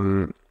was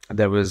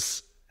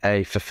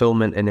a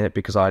fulfillment in it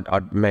because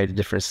I'd made a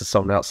difference to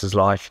someone else's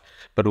life,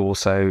 but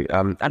also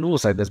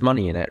there's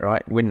money in it,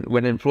 right? When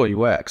an employee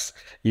works,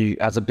 you,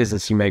 as a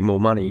business, you make more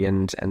money,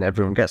 and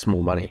everyone gets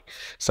more money.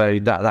 So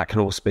that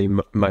can also be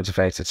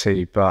motivator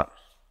too. But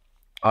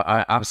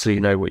I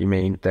absolutely know what you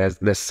mean.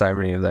 There's so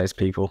many of those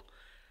people.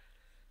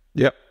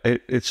 Yep,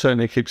 it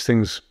certainly keeps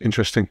things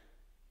interesting.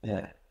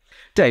 Yeah,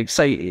 Dave.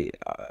 So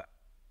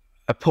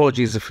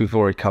apologies if we've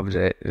already covered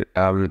it,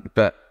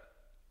 but.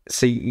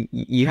 So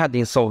you had the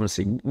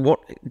insolvency. What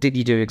did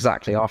you do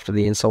exactly after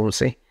the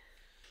insolvency?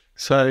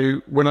 So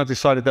when I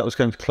decided that I was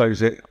going to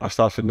close it, I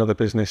started another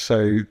business.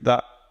 So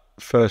that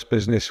first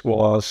business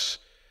was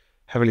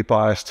heavily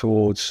biased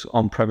towards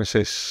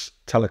on-premises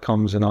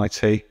telecoms and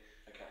IT. Okay.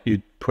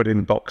 You'd put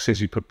in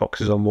boxes, you'd put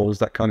boxes on walls,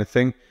 that kind of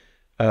thing.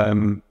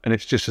 And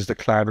it's just as the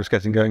cloud was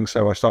getting going.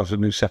 So I started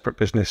a new separate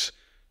business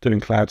doing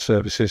cloud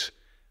services,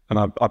 and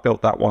I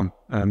built that one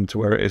to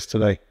where it is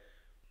today.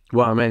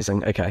 Wow,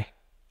 amazing. Okay.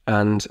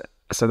 And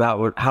so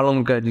how long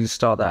ago did you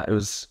start that? It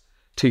was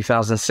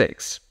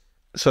 2006.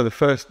 So the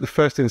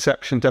first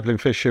inception, Devlin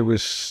Fisher,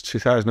 was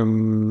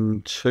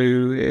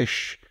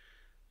 2002-ish.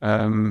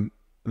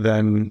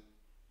 Then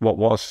what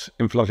was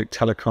Infologic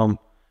Telecom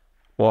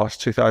was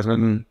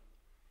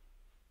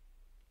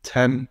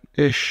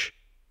 2010-ish.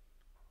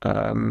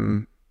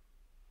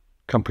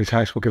 Company's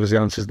House will give us the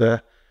answers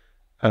there.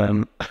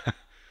 And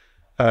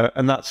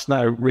that's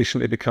now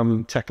recently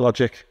become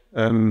Teklogic,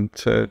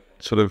 to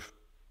sort of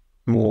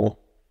more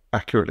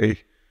accurately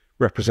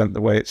represent the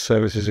way its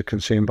services are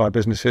consumed by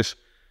businesses.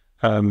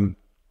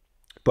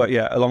 But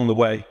yeah, along the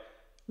way,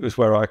 it was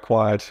where I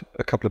acquired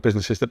a couple of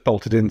businesses that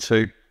bolted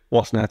into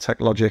what's now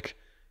Teklogic.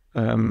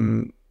 As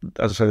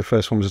I say, the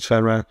first one was a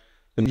turnaround.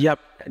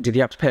 Did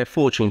you have to pay a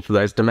fortune for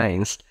those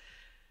domains?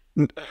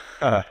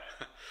 No,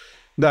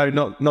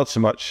 not so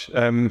much.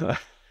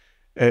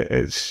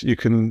 It's you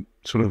can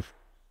sort of,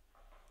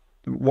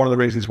 one of the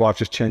reasons why I've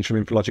just changed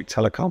from Infologic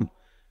Telecom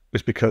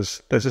was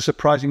because there's a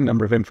surprising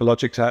number of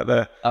Infologics out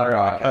there. All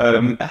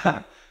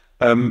right.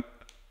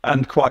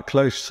 And quite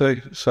close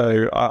to.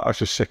 So I was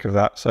just sick of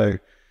that. So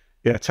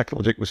yeah,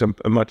 Teklogic was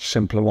a much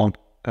simpler one,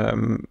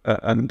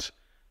 and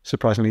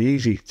surprisingly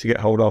easy to get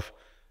hold of,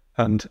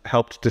 and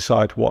helped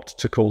decide what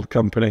to call the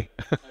company.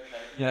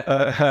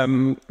 Yeah.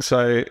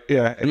 So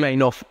yeah, The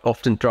main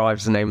often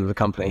drives the name of the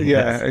company.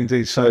 yeah, Yes.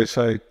 indeed.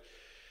 So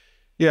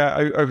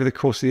yeah, over the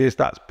course of the years,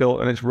 that's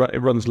built, and it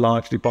runs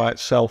largely by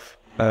itself.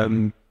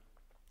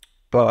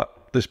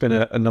 But there's been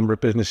a number of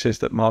businesses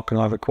that Mark and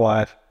I have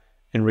acquired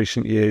in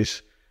recent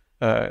years.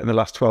 In the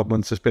last 12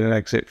 months, there's been an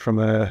exit from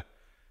a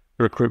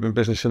recruitment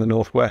business in the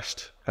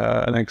northwest,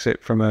 an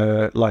exit from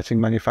a lighting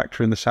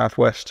manufacturer in the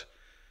southwest.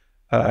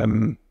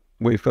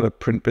 We've got a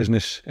print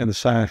business in the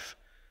south.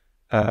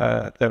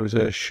 There was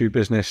a shoe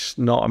business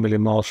not a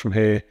million miles from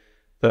here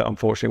that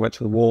unfortunately went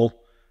to the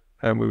wall,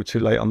 and we were too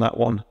late on that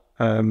one.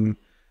 And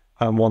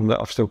one that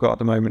I've still got at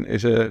the moment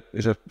is a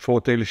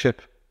Ford dealership,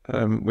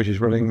 which is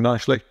running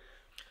nicely.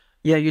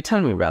 Yeah, you're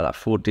telling me about that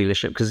Ford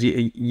dealership because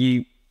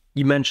you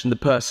mentioned the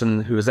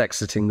person who was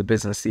exiting the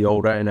business, the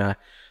old owner.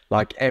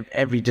 Like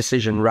every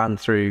decision ran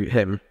through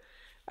him,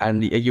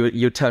 and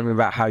you're telling me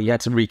about how you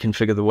had to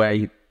reconfigure the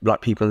way like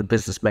people in the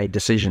business made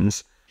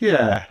decisions.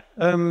 Yeah.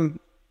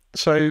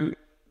 So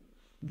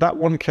that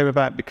one came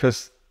about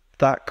because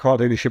that car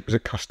dealership was a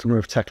customer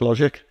of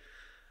Teklogic,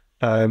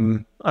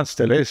 and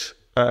still is.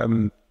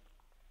 And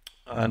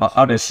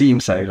I'd assume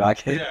so.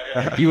 Like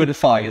you would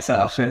fire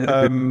yourself.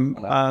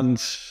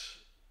 and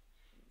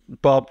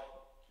Bob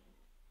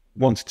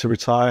wanted to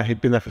retire.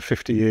 He'd been there for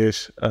 50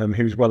 years.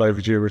 He was well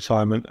overdue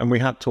retirement, and we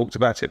had talked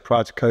about it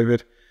prior to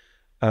COVID.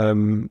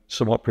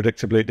 Somewhat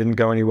predictably, it didn't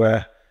go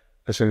anywhere.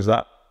 As soon as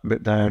that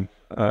bit down,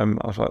 I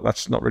was like,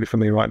 that's not really for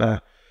me right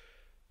now.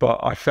 But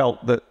I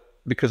felt that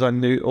because I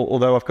knew,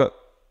 although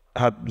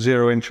had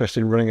zero interest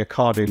in running a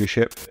car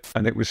dealership,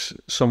 and it was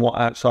somewhat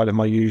outside of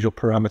my usual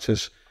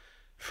parameters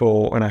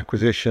for an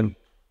acquisition,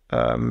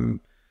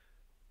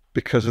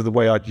 because of the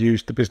way I'd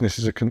used the business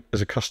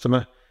as a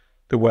customer,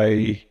 the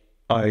way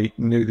I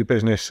knew the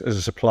business as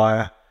a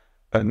supplier,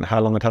 and how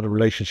long I'd had a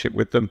relationship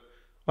with them,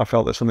 I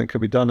felt that something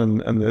could be done.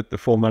 And the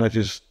four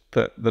managers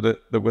that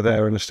were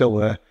there and are still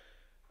there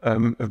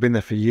have been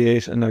there for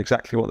years and know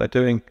exactly what they're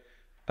doing.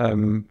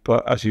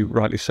 But as you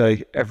rightly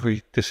say,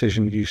 every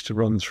decision used to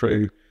run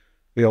through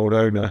the old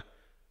owner.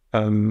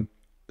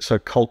 So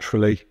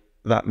culturally,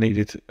 that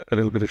needed a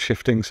little bit of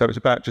shifting. So it's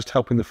about just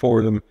helping the four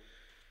of them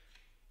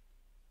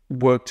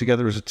work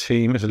together as a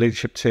team, as a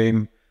leadership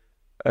team,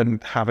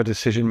 and have a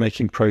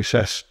decision-making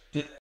process.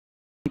 How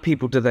many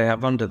people do they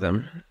have under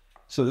them?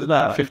 So there's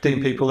about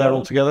 15 people there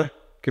altogether,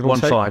 give or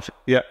take. 15.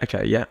 Yeah.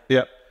 Okay. Yeah.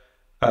 Yeah.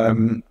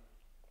 And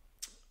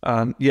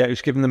yeah,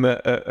 it's giving them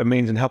a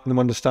means and helping them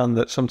understand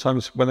that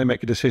sometimes when they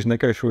make a decision, they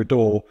go through a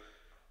door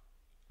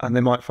and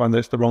they might find that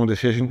it's the wrong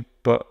decision,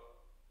 but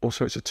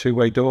also it's a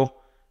two-way door.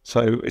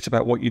 So it's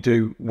about what you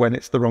do when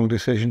it's the wrong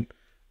decision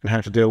and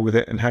how to deal with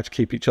it and how to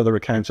keep each other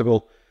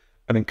accountable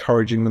and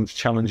encouraging them to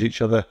challenge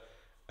each other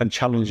and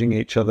challenging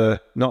each other,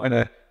 not in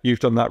a, you've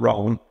done that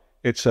wrong.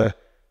 It's a,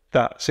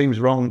 that seems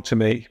wrong to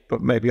me,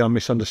 but maybe I'm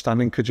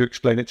misunderstanding. Could you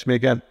explain it to me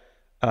again?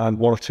 And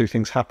one of two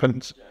things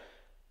happens.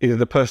 Either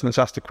the person that's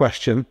asked a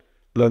question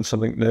learns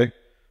something new,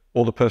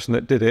 or the person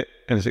that did it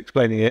and is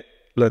explaining it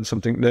learns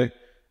something new.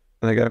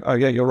 And they go, oh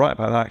yeah, you're right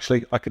about that,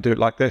 actually. I could do it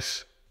like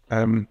this,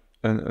 and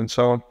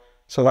so on.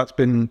 So that's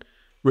been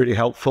really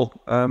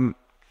helpful.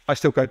 I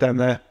still go down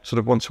there sort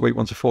of once a week,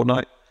 once a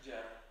fortnight.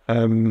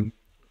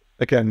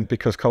 Again,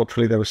 because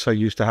culturally they were so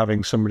used to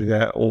having somebody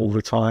there all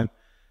the time.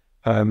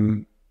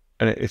 And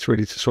it's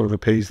really to sort of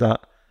appease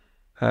that.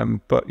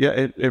 But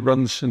yeah, it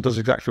runs and does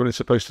exactly what it's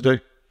supposed to do.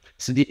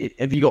 So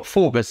have you got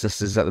 4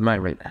 businesses at the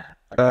moment?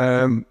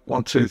 1,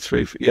 2,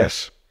 3,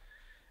 yes.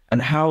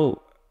 And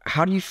how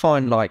do you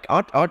find, like,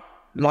 I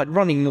like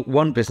running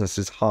one business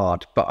is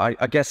hard, but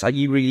I guess, do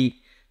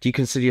you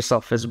consider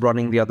yourself as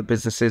running the other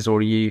businesses, or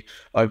are you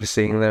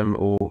overseeing them,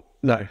 or?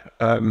 No,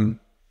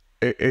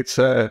 it's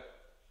an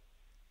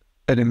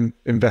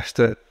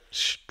investor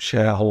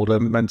shareholder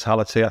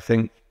mentality, I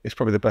think is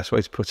probably the best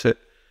way to put it.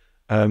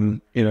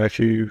 You know, if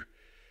you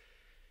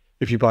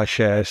buy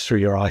shares through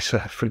your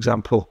ISA, for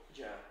example,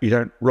 you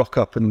don't rock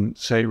up and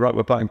say, right,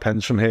 we're buying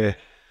pens from here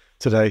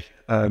today.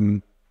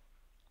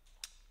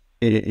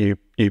 You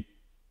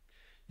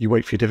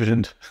wait for your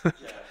dividend.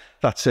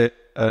 That's it.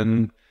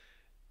 And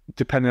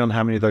depending on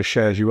how many of those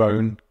shares you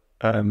own,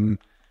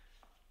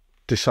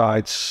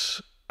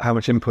 decides how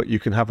much input you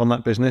can have on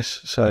that business.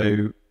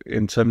 So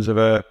in terms of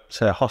a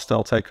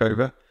hostile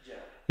takeover,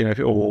 you know,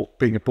 or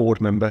being a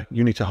board member,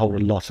 you need to hold a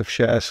lot of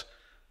shares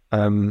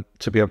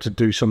to be able to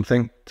do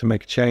something, to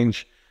make a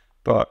change.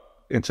 But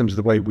in terms of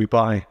the way we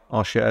buy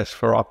our shares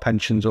for our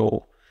pensions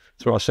or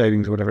through our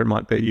savings or whatever it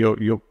might be,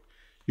 you're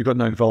you've got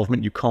no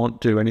involvement, you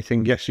can't do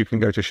anything. Yes, you can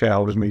go to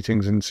shareholders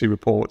meetings and see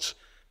reports,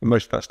 but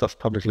most of that stuff's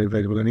publicly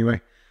available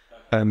anyway.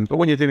 But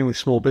when you're dealing with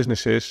small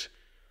businesses,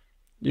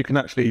 you can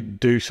actually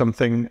do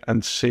something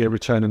and see a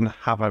return and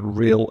have a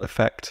real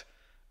effect.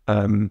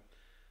 And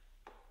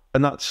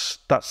that's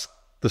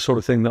the sort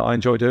of thing that I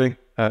enjoy doing.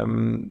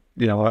 I'm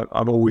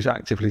always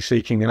actively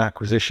seeking an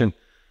acquisition,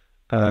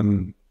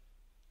 because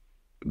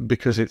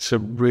it's a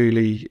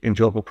really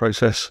enjoyable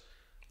process.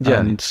 Yeah.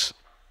 And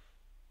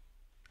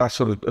I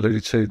sort of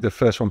alluded to the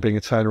first one being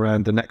a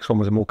turnaround. The next one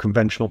was a more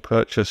conventional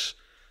purchase.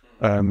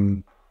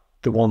 The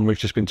one we've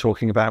just been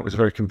talking about was a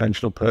very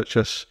conventional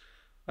purchase.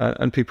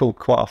 And people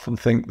quite often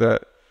think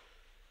that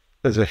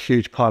there's a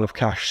huge pile of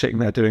cash sitting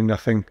there doing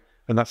nothing,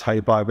 and that's how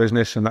you buy a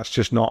business. And that's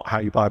just not how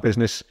you buy a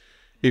business.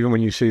 Even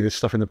when you see this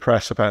stuff in the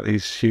press about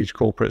these huge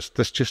corporates,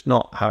 that's just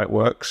not how it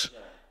works.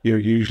 You're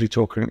usually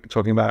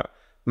talking about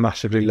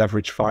massively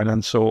leveraged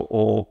finance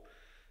or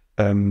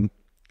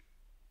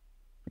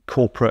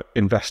corporate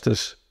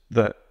investors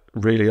that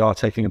really are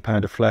taking a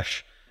pound of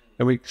flesh.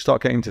 And we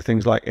start getting to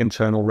things like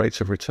internal rates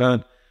of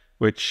return,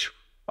 which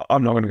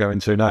I'm not going to go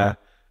into now,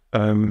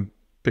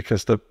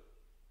 because the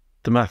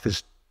math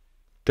is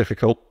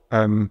difficult,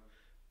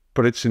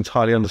 but it's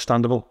entirely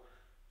understandable.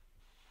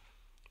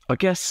 I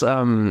guess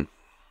that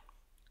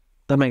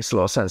makes a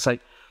lot of sense.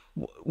 Like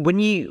when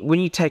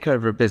you take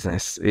over a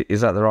business,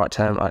 is that the right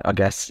term? I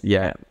guess,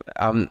 yeah.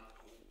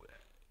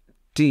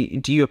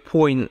 Do you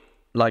appoint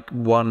like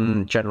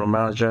one general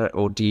manager,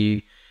 or do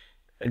you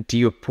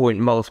appoint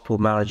multiple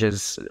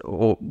managers?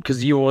 Or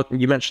because you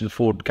mentioned the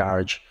Ford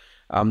garage,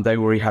 they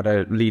already had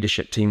a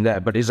leadership team there,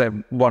 but is there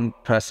one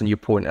person you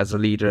appoint as a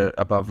leader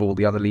above all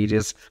the other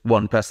leaders,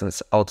 one person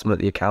that's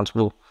ultimately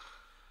accountable?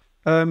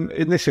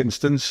 In this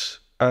instance,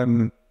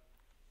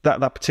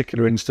 that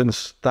particular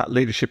instance, that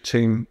leadership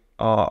team,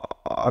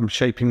 I'm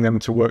shaping them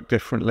to work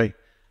differently,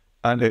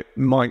 and it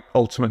might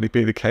ultimately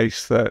be the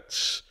case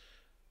that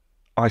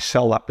I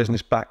sell that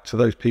business back to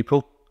those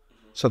people.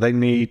 So they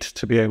need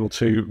to be able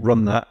to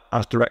run that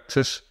as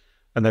directors,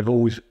 and they've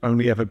always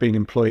only ever been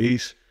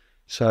employees.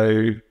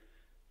 So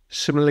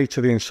similarly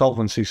to the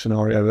insolvency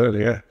scenario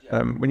earlier,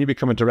 when you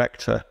become a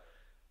director,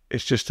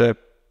 it's just a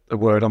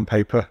word on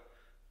paper.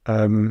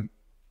 A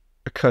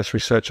cursory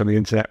search on the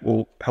internet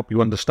will help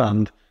you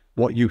understand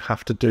what you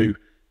have to do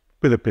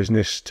with a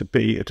business to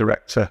be a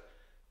director.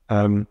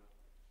 We're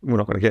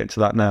not going to get into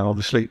that now,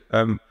 obviously,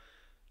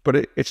 but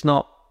it's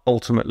not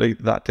ultimately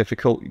that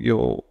difficult.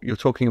 You're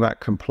talking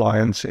about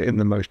compliance in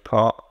the most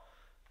part.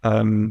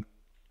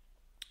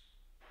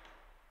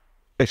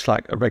 It's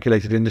like a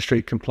regulated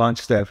industry.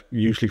 Compliance is there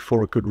usually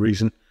for a good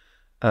reason.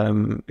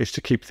 It's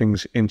to keep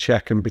things in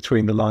check and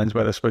between the lines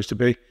where they're supposed to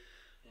be.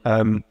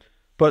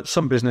 But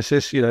some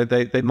businesses,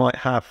 they might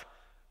have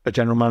a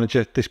general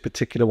manager. This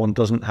particular one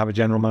doesn't have a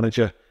general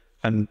manager,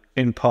 and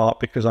in part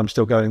because I'm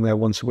still going there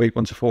once a week,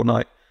 once a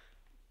fortnight,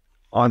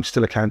 I'm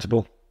still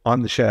accountable.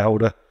 I'm the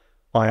shareholder.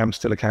 I am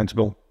still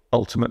accountable,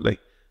 ultimately.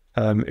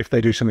 If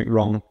they do something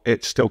wrong,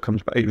 it still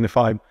comes back. Even if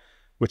I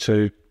were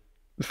to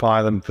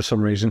fire them for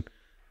some reason,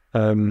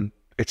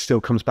 it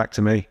still comes back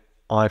to me.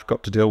 I've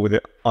got to deal with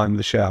it. I'm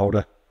the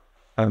shareholder,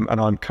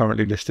 and I'm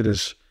currently listed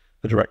as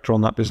the director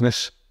on that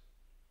business.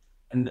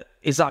 And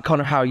is that kind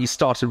of how you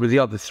started with the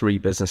other three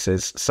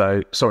businesses?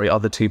 So, sorry,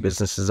 other two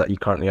businesses that you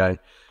currently own,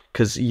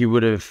 because you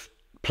would have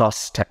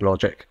plus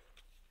Teklogic.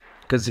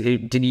 Because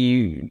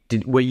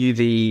were you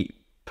the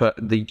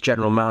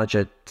general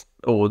manager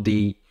or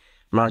the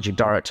managing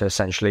director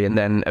essentially, and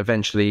then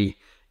eventually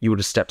you would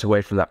have stepped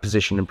away from that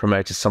position and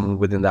promoted someone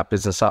within that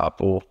business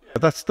up? Or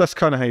that's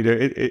kind of how you do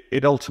it.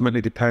 It ultimately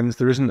depends.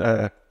 There isn't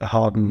a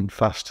hard and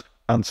fast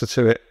answer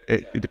to it.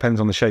 It depends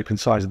on the shape and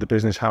size of the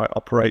business, how it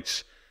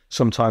operates.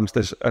 Sometimes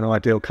there's an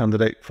ideal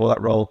candidate for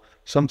that role.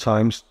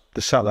 Sometimes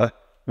the seller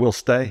will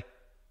stay.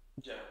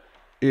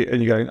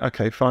 And you're going,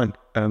 okay, fine.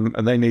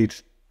 And they need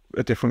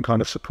a different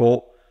kind of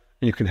support,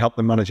 and you can help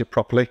them manage it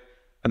properly.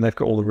 And they've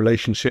got all the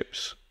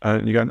relationships.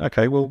 And you're going,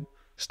 okay, well,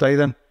 stay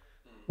then.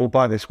 We'll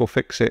buy this, we'll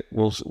fix it,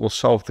 we'll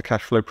solve the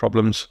cash flow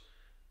problems.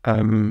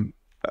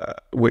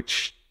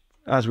 Which,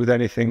 as with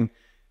anything,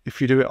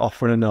 if you do it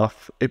often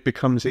enough, it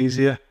becomes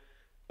easier,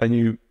 and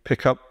you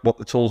pick up what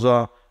the tools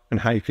are and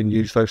how you can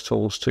use those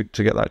tools to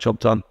get that job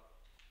done.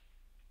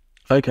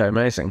 Okay,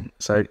 amazing.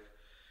 So,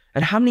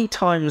 and how many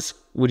times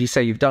would you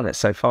say you've done it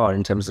so far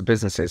in terms of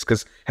businesses?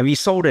 Because have you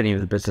sold any of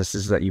the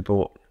businesses that you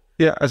bought?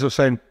 Yeah, as I was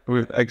saying,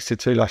 we've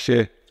exited 2 last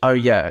year. Oh,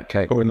 yeah,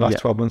 okay. Or in the last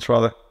 12 months,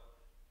 rather.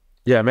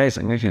 Yeah,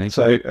 amazing. Okay.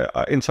 So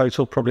in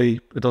total,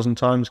 probably a dozen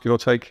times, give or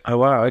take. Oh,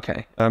 wow,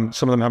 okay.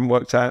 Some of them haven't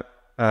worked out.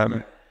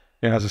 As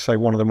I say,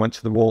 one of them went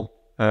to the wall,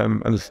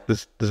 and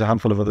there's a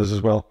handful of others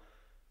as well.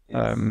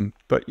 Yes.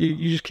 But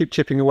you just keep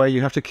chipping away.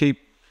 You have to keep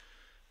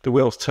the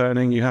wheels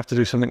turning. You have to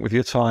do something with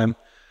your time,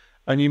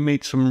 and you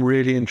meet some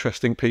really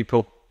interesting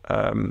people,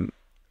 and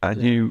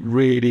you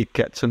really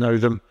get to know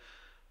them,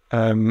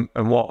 and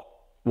what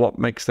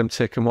makes them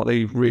tick and what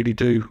they really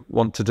do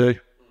want to do.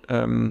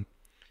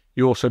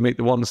 You also meet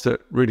the ones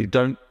that really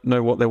don't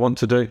know what they want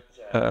to do,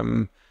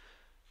 and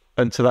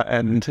and to that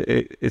end,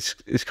 it's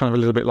kind of a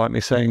little bit like me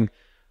saying,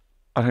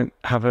 I don't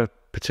have a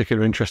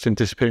particular interest in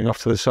disappearing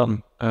off to the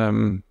sun,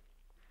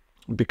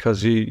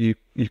 because you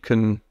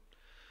can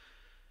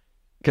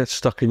get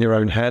stuck in your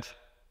own head.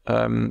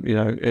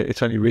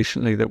 It's only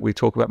recently that we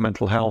talk about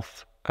mental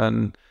health,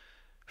 and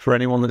for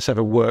anyone that's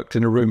ever worked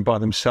in a room by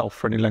themselves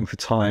for any length of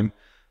time,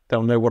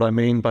 they'll know what I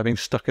mean by being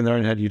stuck in their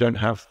own head. You don't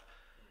have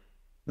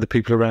the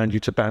people around you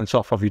to bounce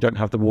off of. You don't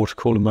have the water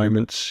cooler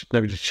moments,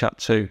 nobody to chat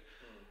to,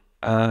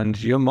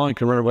 and your mind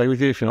can run away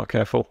with you if you're not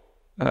careful.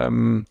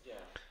 And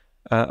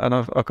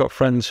I've got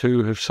friends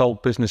who have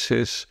sold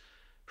businesses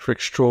for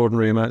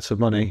extraordinary amounts of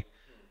money,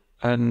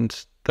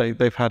 and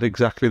they've had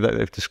exactly that.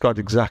 They've described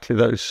exactly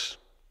those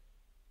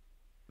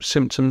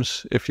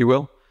symptoms, if you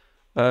will,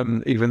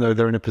 even though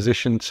they're in a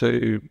position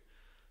to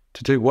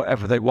do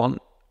whatever they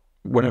want,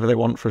 whenever they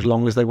want, for as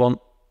long as they want.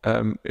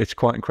 It's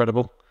quite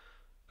incredible.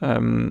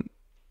 And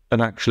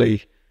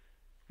actually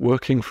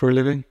working for a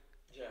living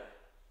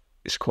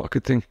is quite a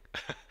good thing.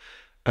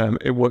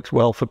 It works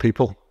well for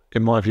people,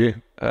 in my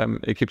view.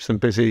 It keeps them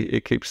busy.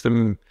 It keeps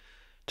them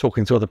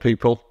talking to other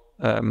people.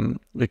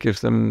 It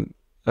gives them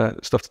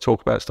stuff to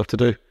talk about, stuff to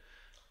do.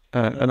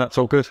 And that's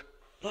all good.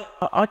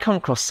 I come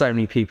across so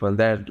many people, and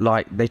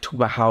they talk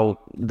about how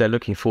they're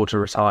looking forward to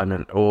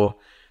retirement, or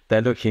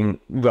people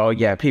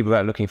that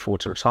are looking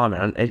forward to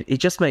retirement, and it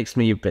just makes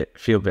me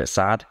feel a bit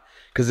sad,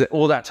 because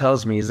all that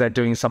tells me is they're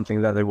doing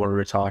something that they want to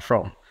retire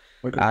from.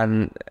 Okay.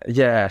 And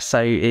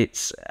so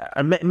it's,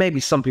 and maybe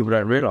some people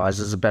don't realize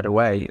there's a better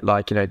way,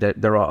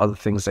 there are other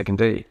things they can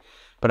do,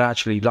 but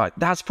actually,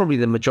 that's probably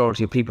the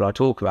majority of people I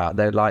talk about.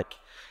 They're like,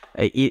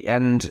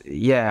 and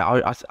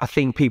I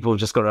think people have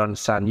just got to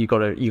understand, you got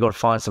to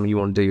find something you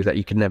want to do that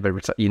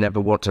you never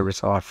want to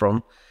retire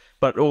from.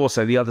 But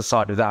also the other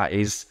side of that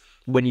is,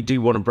 when you do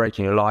want a break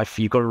in your life,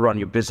 you've got to run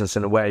your business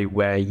in a way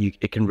where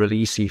it can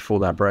release you for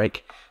that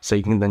break, so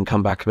you can then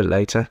come back a bit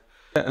later.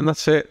 And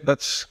that's it.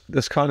 That's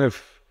kind of,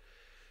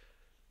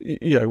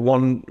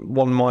 one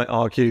might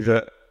argue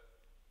that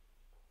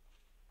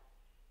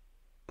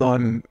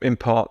I'm in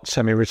part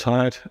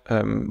semi-retired.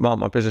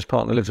 My business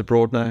partner lives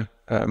abroad now.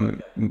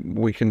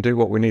 We can do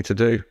what we need to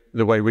do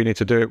the way we need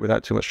to do it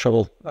without too much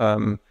trouble.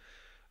 And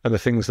the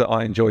things that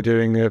I enjoy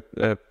doing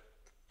are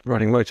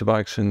riding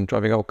motorbikes and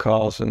driving old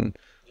cars, and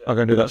I'm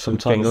going to do that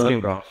sometimes.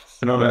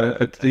 And on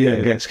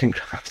against King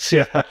Crafts,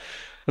 yeah.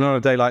 And on a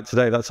day like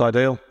today, that's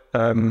ideal,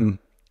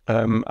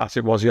 as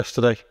it was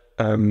yesterday.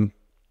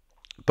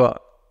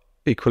 But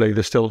equally,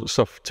 there's still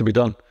stuff to be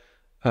done,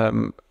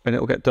 and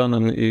it'll get done,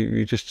 and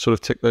you just sort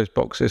of tick those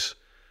boxes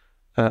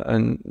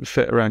and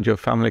fit around your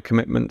family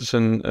commitments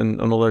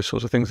and all those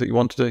sorts of things that you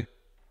want to do.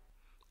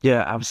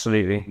 Yeah,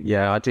 absolutely.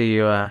 Yeah, I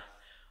do.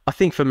 I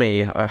think for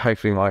me,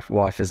 hopefully my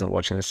wife isn't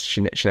watching this.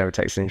 She never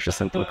takes an interest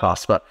in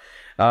podcasts, but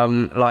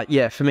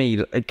for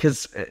me,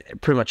 because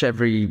pretty much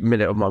every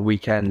minute of my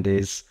weekend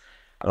is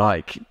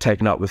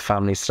taken up with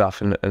family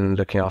stuff and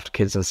looking after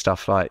kids and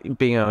stuff,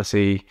 being able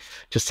to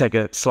just take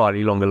a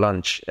slightly longer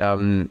lunch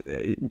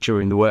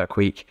during the work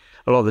week.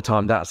 A lot of the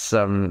time, that's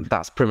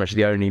pretty much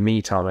the only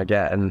me time I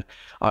get, and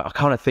I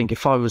kind of think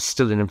if I was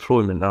still in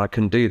employment and I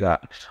couldn't do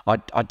that,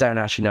 I don't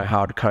actually know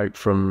how to cope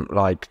from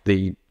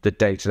the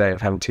day-to-day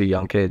of having two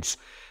young kids.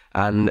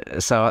 And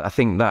so I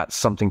think that's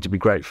something to be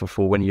grateful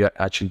for when you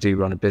actually do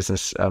run a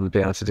business,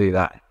 being able to do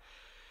that.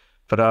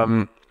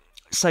 But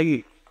so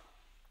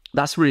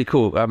that's really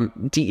cool.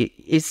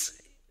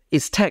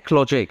 Is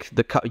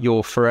Teklogic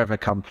your forever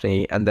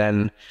company, and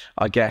then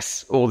I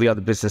guess all the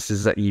other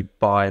businesses that you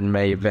buy and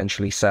may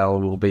eventually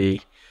sell will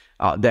be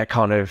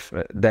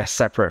they're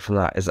separate from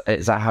that?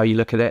 Is that how you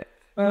look at it?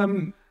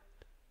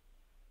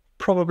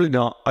 Probably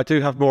not. I do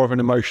have more of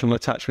an emotional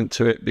attachment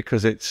to it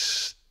because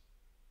it's,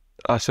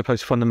 I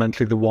suppose,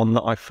 fundamentally the one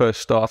that I first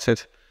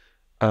started.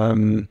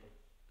 So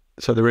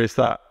there is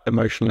that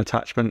emotional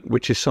attachment,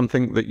 which is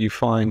something that you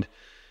find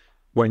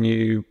when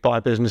you buy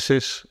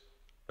businesses.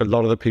 A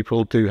lot of the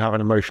people do have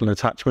an emotional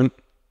attachment,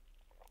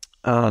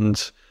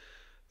 and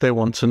they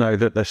want to know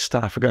that their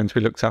staff are going to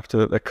be looked after,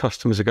 that their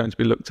customers are going to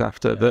be looked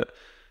after, that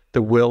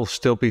there will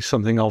still be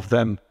something of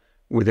them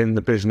within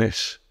the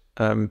business,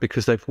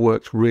 because they've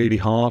worked really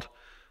hard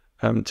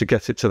to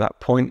get it to that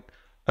point.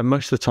 And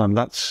most of the time,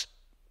 that's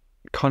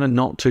kind of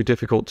not too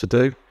difficult to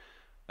do.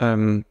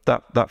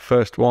 That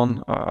first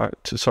one,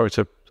 sorry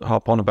to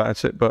harp on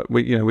about it, but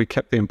we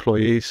kept the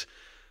employees.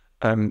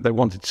 They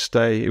wanted to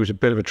stay. It was a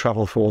bit of a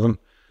travel for them.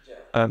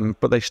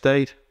 But they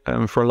stayed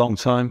for a long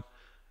time,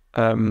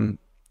 and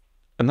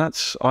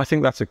I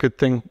think that's a good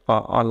thing.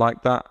 I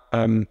like that,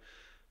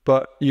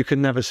 but you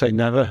can never say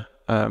never.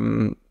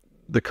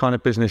 The kind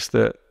of business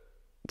that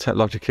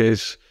Teklogic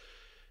is,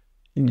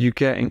 you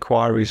get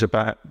inquiries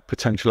about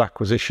potential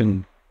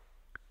acquisition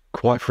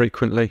quite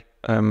frequently.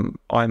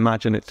 I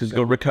imagine it's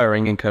your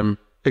recurring income.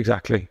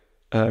 Exactly,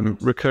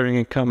 recurring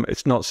income.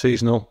 It's not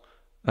seasonal.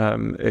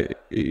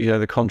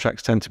 The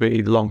contracts tend to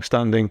be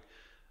long-standing.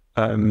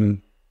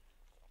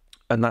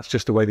 And that's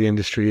just the way the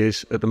industry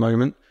is at the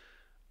moment.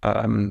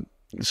 And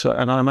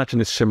I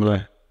imagine it's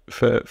similar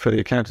for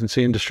the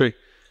accountancy industry.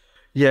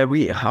 Yeah,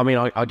 I mean,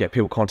 I get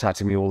people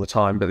contacting me all the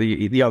time, but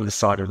the other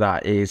side of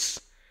that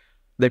is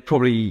they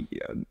probably,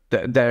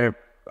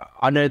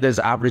 I know there's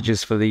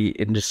averages for the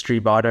industry,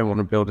 but I don't want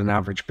to build an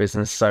average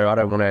business. So I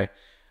don't want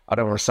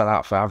to sell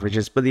out for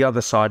averages. But the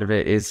other side of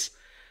it is,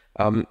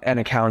 and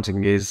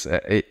accounting is,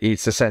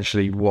 it's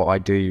essentially what I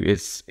do.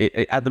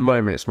 At the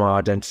moment, it's my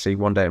identity.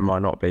 One day it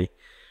might not be.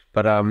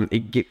 But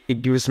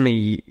it gets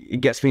me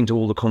into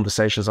all the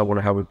conversations I want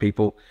to have with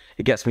people.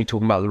 It gets me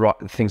talking about the right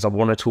things I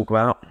want to talk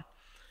about.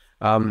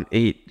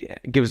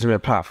 It gives me a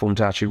platform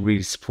to actually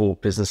really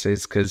support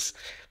businesses, because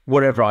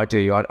whatever I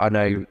do, I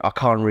know I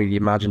can't really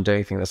imagine doing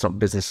anything that's not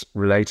business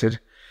related.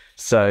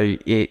 So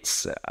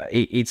it's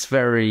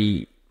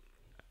very,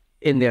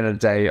 in the end of the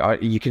day,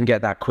 you can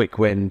get that quick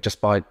win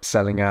just by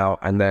selling out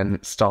and then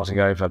starting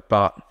over.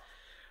 But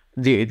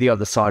the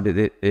other side of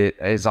it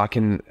is I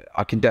can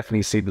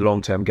definitely see the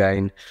long-term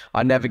gain.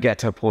 I never get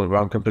to a point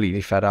where I'm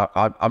completely fed up.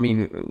 I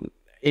mean,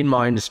 in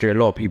my industry, a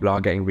lot of people are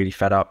getting really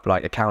fed up,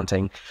 like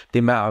accounting. The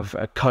amount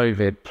of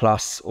COVID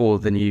plus all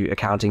the new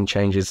accounting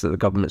changes that the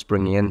government's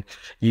bringing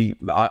in,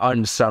 I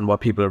understand why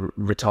people are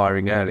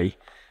retiring early.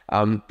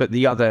 But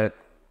the other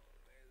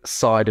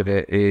side of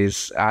it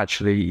is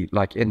actually,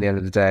 like, in the end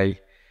of the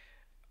day,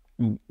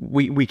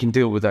 we can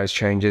deal with those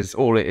changes.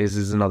 All it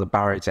is another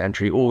barrier to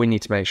entry. All we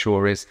need to make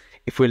sure is,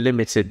 if we're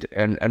limited,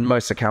 and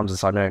most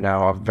accountants I know now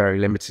are very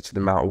limited to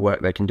the amount of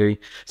work they can do.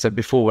 So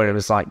before, when it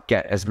was like,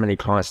 get as many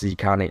clients as you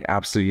can, it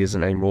absolutely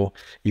isn't anymore.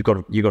 You've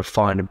got to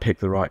find and pick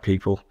the right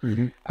people.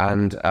 Mm-hmm.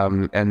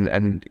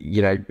 And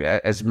you know,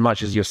 as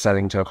much as you're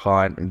selling to a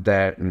client,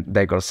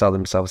 they've got to sell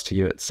themselves to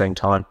you at the same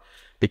time,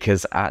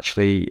 because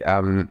actually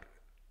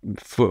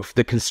for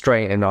the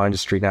constraint in our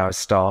industry now is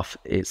staff.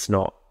 It's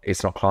not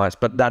clients.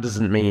 But that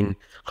doesn't mean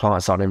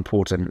clients aren't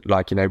important.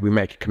 Like, you know, we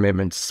make a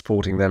commitment to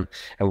supporting them,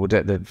 and we'll do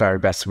it the very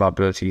best of our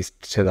abilities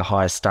to the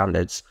highest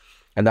standards.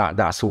 And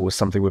that's always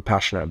something we're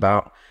passionate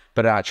about.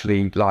 But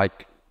actually,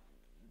 like,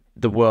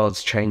 the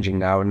world's changing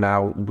now, and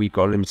now we've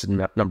got a limited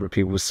number of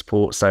people to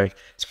support. So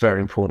it's very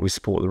important we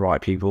support the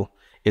right people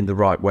in the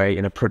right way,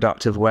 in a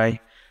productive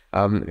way.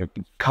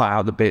 Cut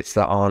out the bits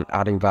that aren't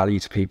adding value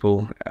to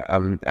people,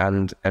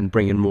 and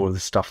bring in more of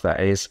the stuff that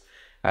is.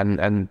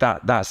 And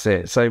that's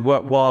it. So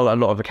while a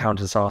lot of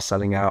accountants are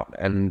selling out,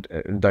 and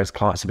those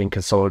clients have been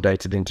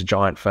consolidated into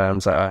giant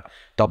firms that are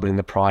doubling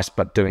the price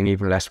but doing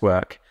even less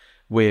work,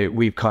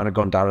 we've kind of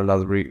gone down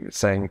another route,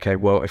 saying, okay,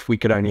 well, if we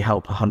could only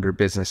help 100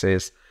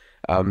 businesses,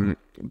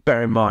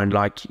 bear in mind,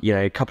 like, you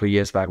know, a couple of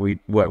years back we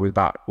worked with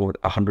about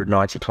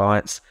 190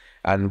 clients,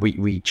 and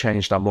we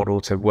changed our model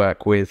to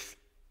work with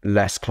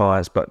less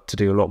clients but to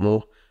do a lot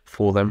more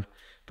for them.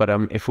 But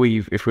if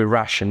we're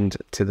rationed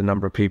to the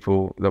number of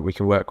people that we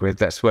can work with,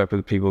 let's work with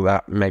the people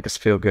that make us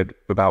feel good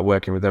about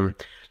working with them.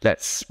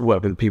 Let's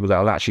work with the people that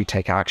will actually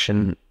take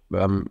action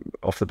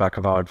off the back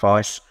of our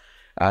advice,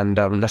 and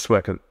let's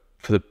work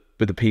with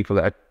the people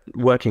that are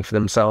working for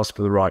themselves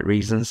for the right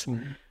reasons.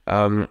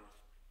 Mm-hmm.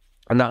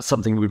 And that's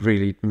something we've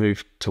really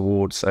moved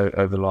towards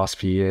over the last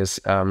few years.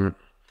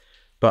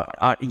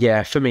 But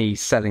yeah, for me,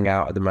 selling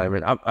out at the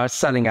moment,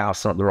 selling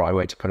out's not the right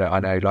way to put it.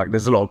 I know, like,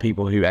 there's a lot of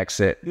people who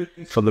exit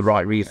for the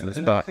right reasons,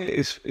 but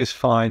it's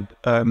fine.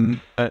 And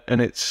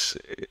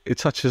it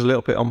touches a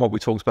little bit on what we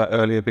talked about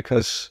earlier,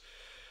 because,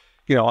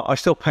 you know, I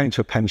still pay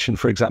into a pension,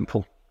 for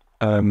example.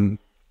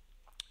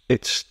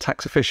 It's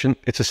tax efficient.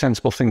 It's a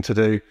sensible thing to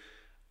do.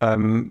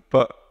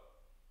 But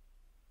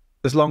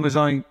as long as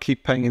I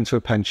keep paying into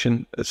a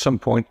pension, at some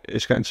point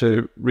it's going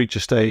to reach a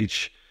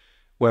stage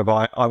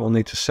whereby I will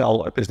need to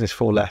sell a business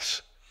for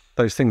less.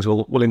 Those things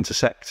will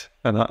intersect,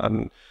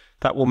 and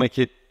that will make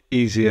it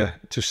easier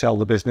to sell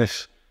the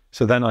business.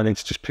 So then I need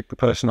to just pick the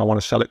person I want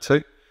to sell it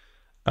to,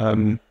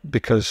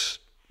 because,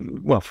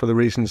 well, for the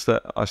reasons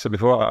that I said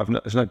before,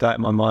 there's no doubt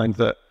in my mind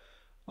that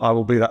I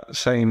will be that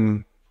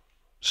same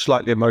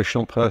slightly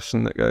emotional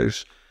person that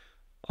goes,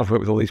 I've worked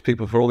with all these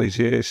people for all these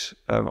years.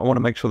 I want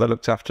to make sure they're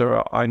looked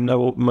after. I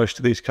know most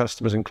of these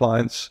customers and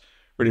clients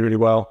really, really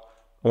well.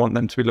 I want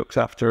them to be looked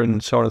after,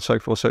 and so on and so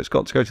forth. So it's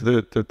got to go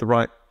to the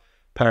right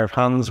pair of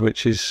hands,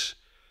 which is,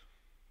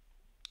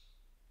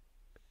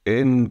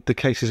 in the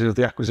cases of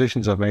the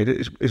acquisitions I've made,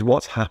 is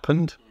what's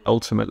happened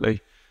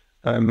ultimately.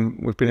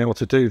 We've been able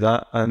to do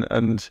that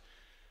and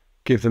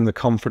give them the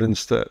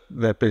confidence that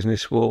their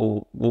business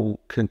will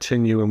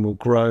continue and will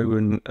grow,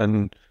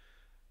 and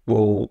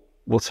will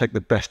take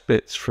the best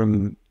bits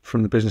from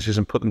the businesses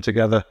and put them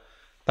together,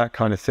 that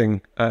kind of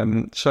thing.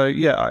 So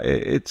yeah,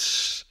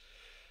 it's,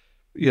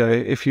 you know,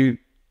 if you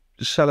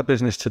sell a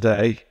business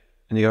today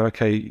and you go,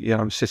 okay, yeah,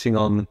 I'm sitting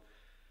on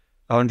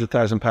 £100,000,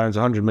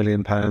 £100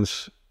 million,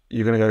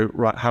 you're going to go,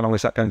 right, how long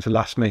is that going to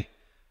last me?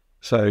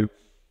 So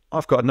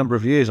I've got a number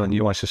of years on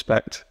you, I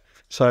suspect.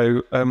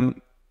 So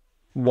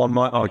one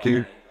might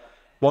argue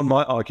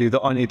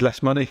that I need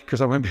less money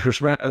because I won't be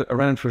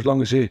around for as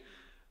long as you.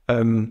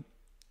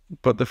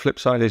 But the flip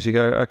side is, you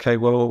go, okay,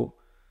 well,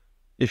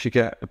 if you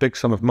get a big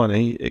sum of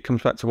money, it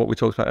comes back to what we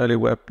talked about earlier,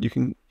 where you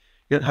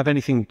don't have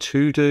anything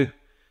to do.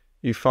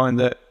 You find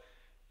that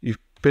you've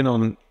been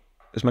on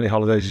as many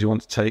holidays as you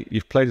want to take.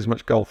 You've played as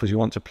much golf as you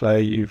want to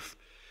play. You've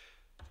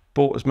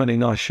bought as many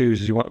nice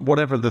shoes as you want.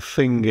 Whatever the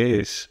thing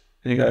is,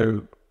 and you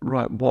go,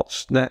 right,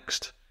 what's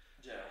next?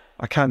 Yeah.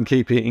 I can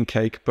keep eating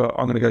cake, but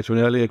I'm going to go to an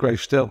earlier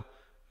grave still.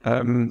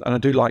 And I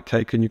do like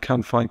cake, and you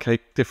can find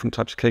cake, different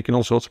types of cake in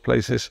all sorts of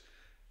places.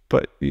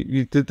 But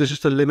there's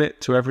just a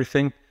limit to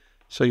everything.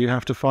 So you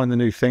have to find the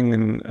new thing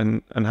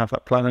and have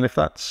that plan. And if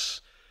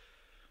that's,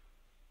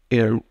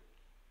 your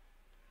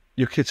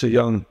kids are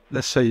young,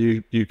 let's say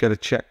you get a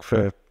check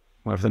for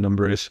whatever the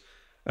number is,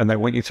 and they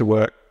want you to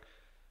work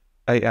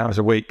 8 hours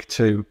a week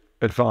to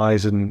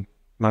advise and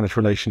manage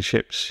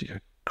relationships.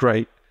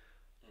 Great.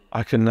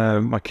 I can,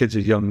 my kids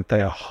are young,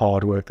 they are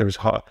hard work.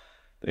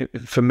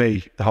 For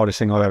me, the hardest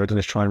thing I've ever done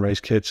is try and raise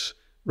kids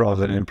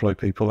rather than employ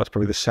people. That's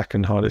probably the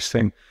second hardest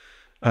thing.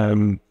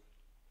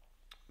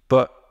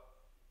 But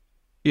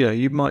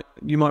you might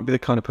be the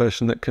kind of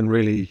person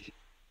that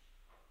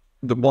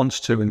wants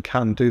to and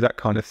can do that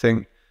kind of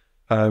thing.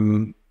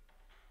 And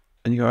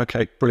you go,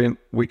 okay, brilliant.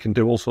 We can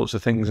do all sorts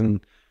of things, and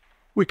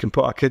we can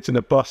put our kids in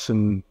a bus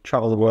and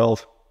travel the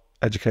world,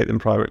 educate them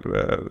private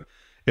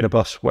in a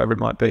bus, whatever it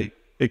might be.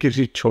 It gives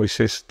you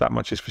choices, that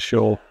much is for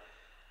sure.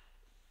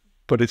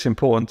 But it's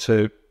important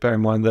to bear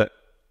in mind that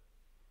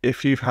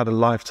if you've had a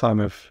lifetime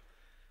of,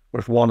 or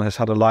if one has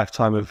had a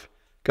lifetime of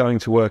going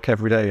to work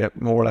every day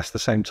at more or less the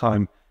same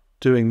time,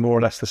 doing more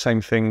or less the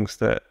same things,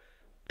 that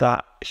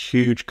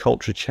huge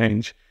culture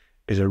change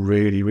is a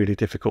really, really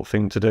difficult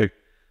thing to do.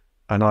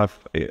 And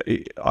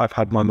I've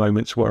had my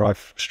moments where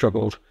I've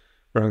struggled,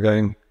 where I'm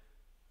going,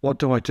 what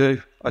do I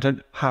do? I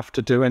don't have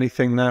to do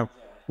anything now.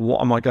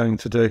 What am I going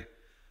to do?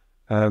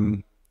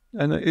 And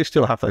you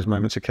still have those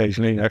moments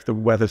occasionally, if the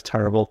weather's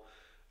terrible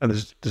and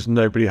there's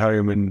nobody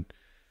home and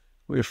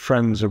your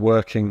friends are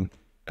working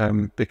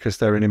because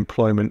they're in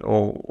employment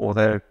or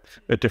they're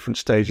at different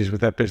stages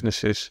with their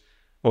businesses,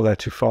 or they're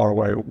too far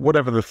away,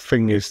 whatever the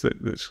thing is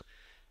that's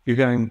you're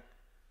going,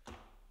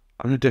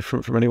 I'm no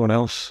different from anyone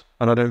else,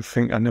 and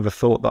I never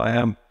thought that I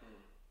am,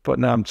 but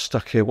now I'm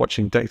stuck here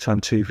watching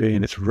daytime TV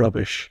and it's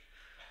rubbish,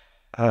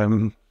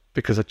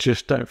 because I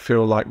just don't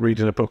feel like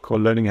reading a book or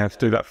learning how to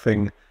do that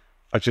thing.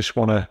 I just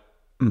want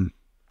to,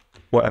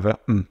 whatever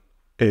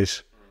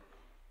is,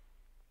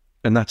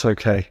 and that's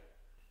okay,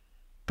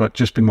 but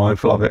just be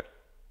mindful of it.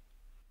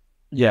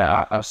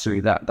 Yeah,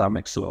 absolutely. That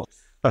makes a lot.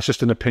 That's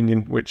just an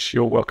opinion, which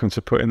you're welcome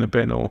to put in the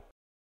bin. Or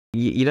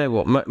you know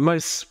what,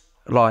 most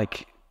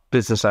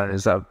business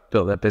owners that have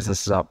built their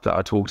businesses up that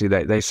I talk to,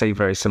 they say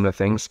very similar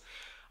things.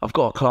 I've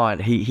got a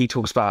client, he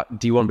talks about,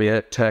 do you want to be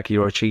a turkey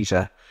or a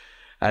cheetah?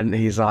 And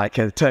he's like,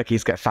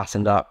 turkeys get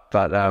fattened up,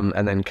 but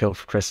and then killed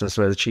for Christmas,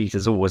 where the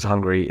cheetah's always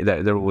hungry.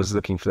 They're always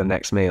looking for the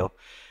next meal.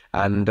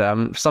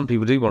 And some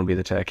people do want to be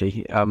the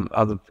turkey,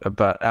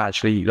 but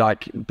actually,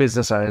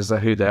 business owners are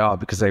who they are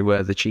because they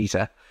were the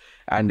cheetah.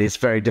 And it's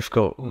very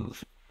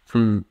difficult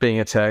from being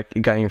a turkey,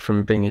 going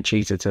from being a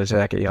cheetah to a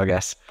turkey, I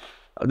guess.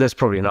 There's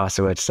probably a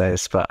nicer way to say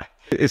this, but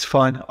it's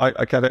fine.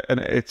 I get it. And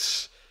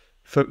it's,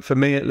 for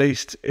me at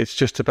least, it's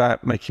just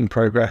about making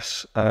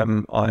progress.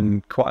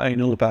 I'm quite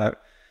anal about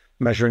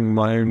measuring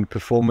my own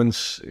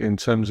performance in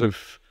terms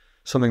of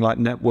something like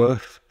net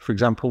worth, for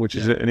example, which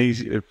is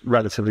a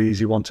relatively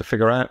easy one to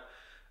figure out.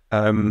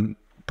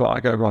 But I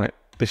go, right,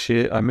 this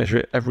year I measure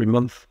it every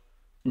month.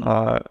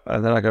 And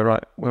then I go,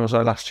 right, where was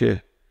I last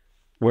year?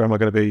 Where am I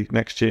going to be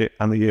next year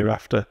and the year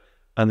after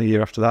and the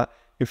year after that?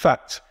 In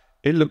fact,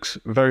 it looks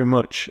very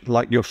much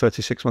like your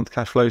 36-month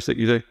cash flows that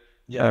you do.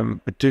 Yeah.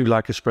 I do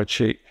like a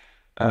spreadsheet.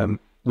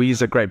 We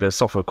use a great bit of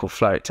software called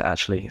Float,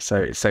 actually, so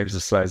it saves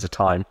us loads of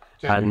time,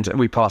 and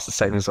we pass the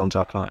savings on to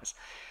our clients.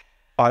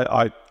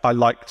 I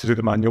like to do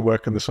the manual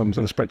work and the sums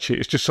on the spreadsheet.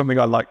 It's just something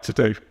I like to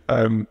do.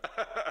 And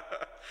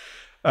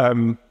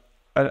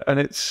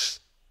it's,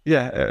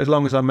 as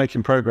long as I'm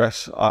making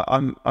progress,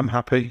 I'm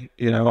happy.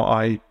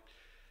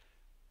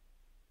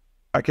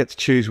 I get to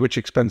choose which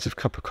expensive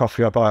cup of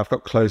coffee I buy. I've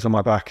got clothes on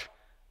my back.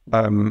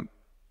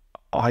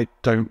 I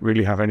don't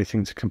really have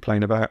anything to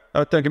complain about.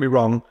 Don't get me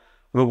wrong.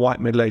 I'm a white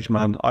middle-aged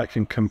man. I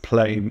can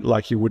complain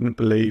like you wouldn't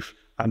believe,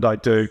 and I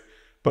do,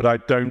 but I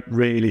don't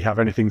really have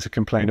anything to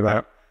complain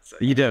about. So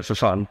you do it for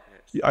fun?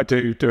 I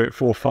do it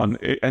for fun.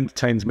 It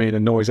entertains me and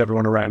annoys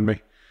everyone around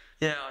me.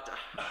 Yeah,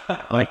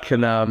 I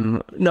can.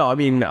 No, I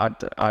mean,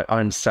 I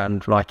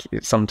understand.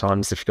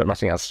 Sometimes if you've got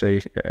nothing else to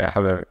do,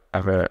 have a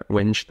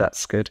whinge.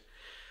 That's good.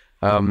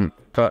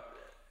 But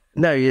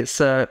no, it's.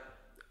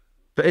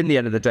 But in the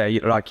end of the day,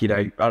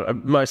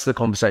 most of the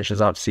conversations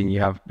I've seen you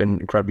have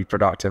been incredibly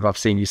productive. I've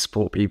seen you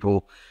support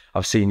people.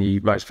 I've seen you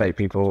motivate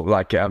people.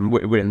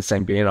 We're in the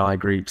same BNI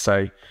group,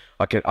 so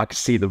I could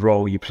see the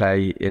role you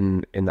play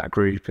in that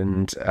group,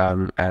 and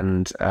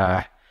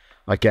I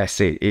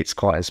guess it's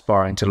quite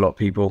inspiring to a lot of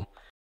people.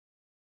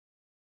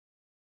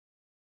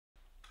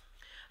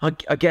 I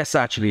guess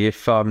actually,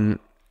 if you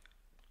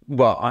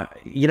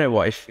know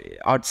what,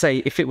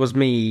 if it was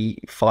me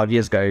 5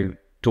 years ago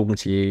talking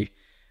to you,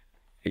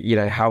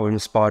 how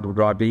inspired would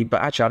I be?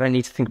 But actually, I don't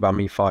need to think about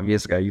me 5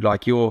 years ago.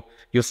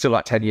 You're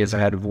still 10 years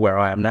ahead of where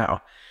I am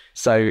now.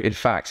 So in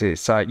fact,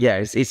 it's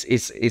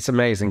it's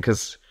amazing,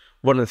 because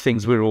one of the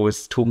things we're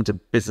always talking to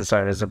business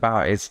owners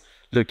about is,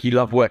 look, you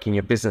love working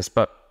your business,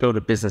 but build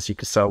a business you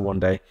can sell one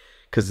day.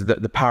 Because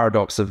the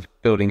paradox of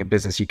building a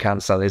business you can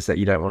sell is that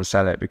you don't want to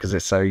sell it because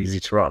it's so easy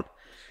to run.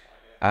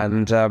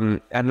 And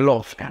a lot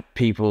of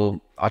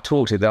people I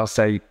talk to, they'll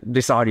say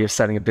this idea of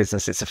selling a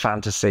business, it's a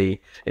fantasy.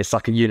 It's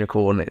like a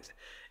unicorn.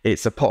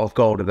 It's a pot of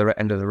gold at the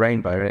end of the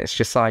rainbow. And it's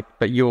just like,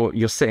 but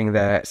you're sitting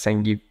there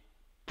saying you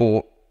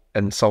bought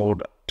and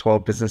sold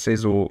 12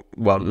 businesses, or,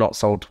 well, not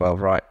sold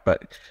 12, right?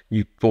 But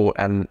you bought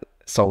and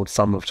sold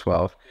some of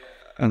 12.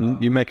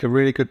 And you make a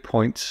really good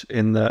point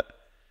in that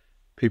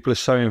people are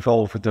so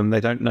involved with them, they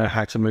don't know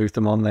how to move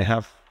them on. They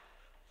have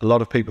a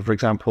lot of people, for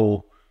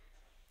example,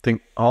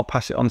 think, I'll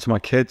pass it on to my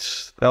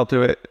kids, they'll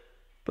do it,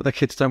 but their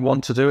kids don't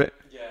want to do it.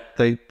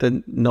 They're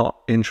not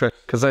interested.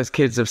 Because those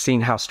kids have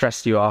seen how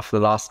stressed you are for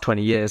the last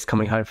 20 years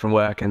coming home from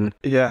work. And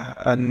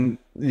and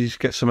you just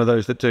get some of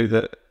those that do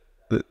that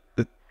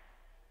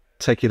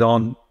take it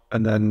on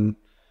and then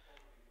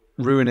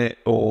ruin it,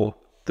 or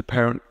the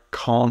parent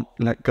can't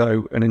let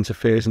go and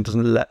interferes and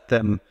doesn't let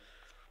them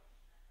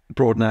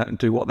broaden out and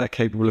do what they're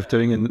capable of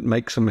doing, and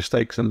make some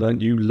mistakes and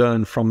learn. You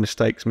learn from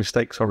mistakes.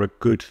 Mistakes are a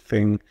good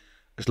thing,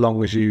 as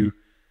long as you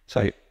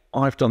say,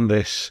 I've done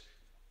this,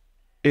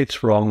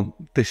 it's wrong,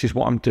 this is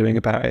what I'm doing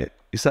about it.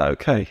 Is that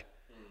okay?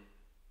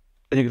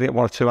 And you're going to get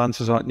one or two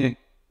answers, aren't you?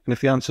 And if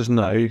the answer's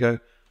no, you go,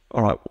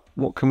 all right,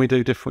 what can we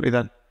do differently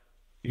then?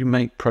 You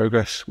make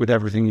progress with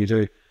everything you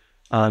do.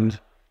 And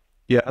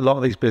yeah, a lot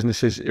of these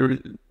businesses,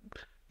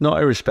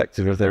 not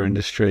irrespective of their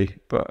industry,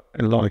 but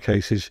in a lot of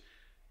cases,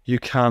 you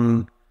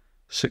can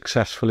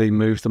successfully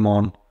move them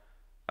on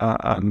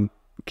and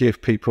give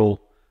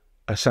people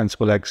a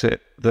sensible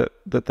exit that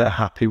they're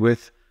happy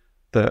with.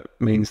 That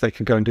means they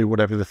can go and do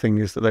whatever the thing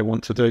is that they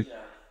want to do.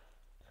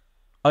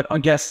 I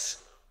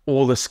guess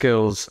all the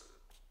skills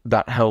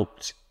that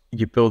helped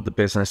you build the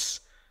business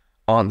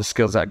aren't the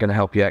skills that are going to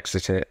help you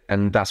exit it.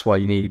 And that's why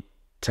you need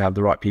to have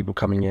the right people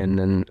coming in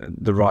and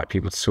the right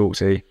people to talk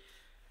to.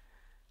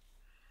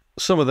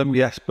 Some of them,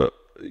 yes, but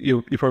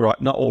you're probably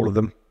right. Not all of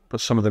them,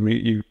 but some of them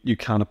you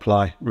can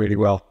apply really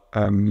well.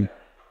 And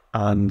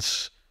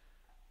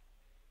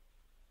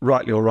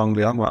rightly or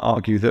wrongly, I might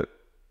argue that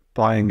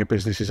buying a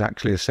business is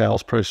actually a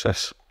sales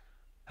process.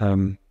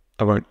 I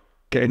won't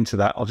get into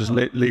that. I'll just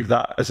leave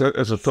that as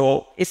a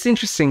thought. It's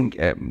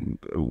interesting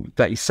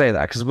that you say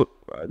that, because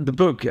the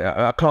book,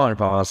 a client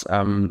of ours,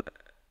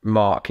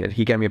 Mark,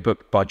 he gave me a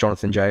book by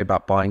Jonathan Jay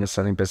about buying and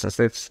selling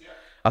businesses.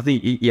 I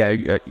think,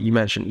 you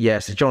mentioned,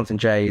 yes, Jonathan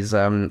Jay is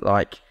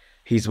like,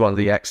 he's one of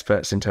the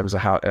experts in terms of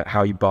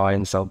how you buy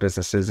and sell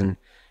businesses, and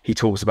he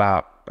talks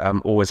about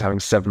always having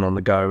 7 on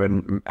the go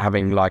and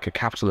having like a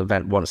capital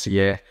event once a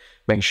year,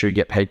 making sure you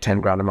get paid 10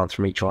 grand a month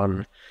from each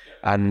one,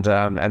 and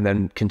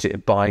then continue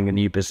buying a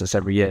new business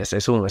every year. So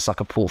it's almost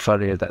like a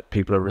portfolio that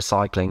people are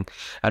recycling.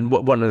 And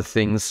one of the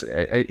things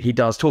he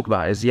does talk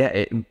about is,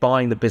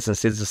 buying the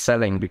business is a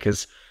selling,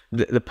 because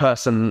the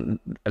person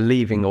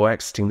leaving or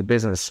exiting the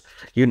business,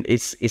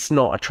 it's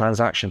not a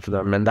transaction for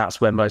them, and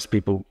that's where most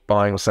people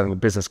buying or selling a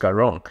business go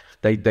wrong.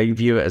 They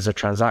view it as a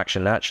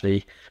transaction.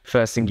 Actually,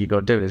 first thing you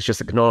got to do is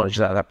just acknowledge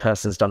that that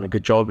person's done a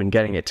good job in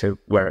getting it to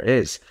where it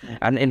is.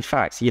 And in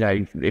fact,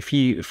 if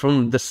you,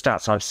 from the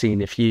stats I've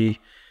seen, if you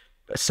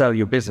sell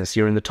your business,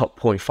 you're in the top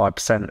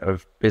 0.5%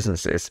 of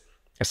businesses.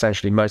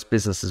 Essentially, most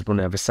businesses will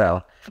never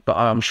sell, but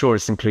I'm sure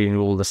it's including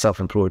all the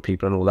self-employed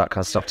people and all that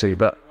kind of stuff too.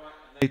 But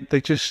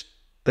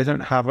they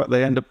don't have it.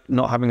 They end up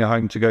not having a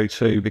home to go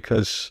to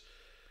because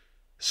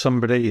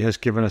somebody has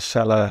given a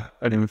seller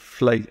a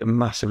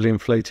massively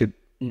inflated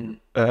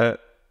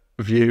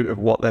view of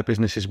what their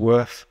business is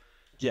worth.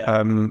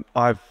 As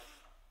I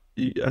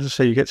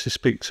say, you get to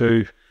speak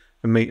to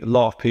and meet a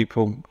lot of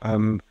people.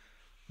 And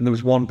there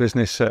was one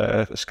business,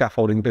 a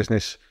scaffolding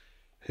business,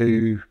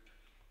 who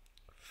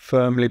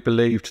firmly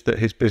believed that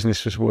his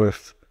business was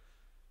worth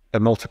a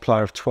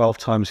multiplier of 12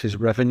 times his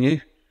revenue.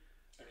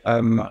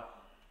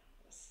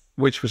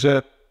 Which was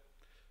a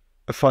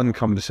fun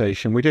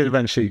conversation. We did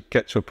eventually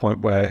get to a point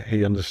where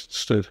he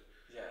understood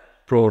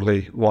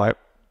broadly why it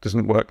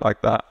doesn't work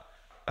like that.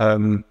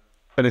 And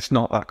it's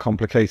not that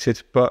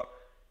complicated, but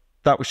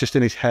that was just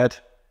in his head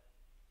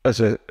as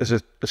a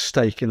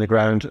stake in the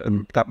ground,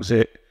 and that was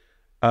it.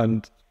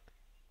 And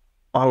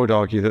I would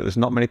argue that there's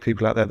not many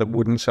people out there that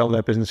wouldn't sell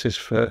their businesses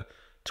for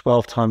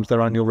 12 times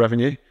their annual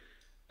revenue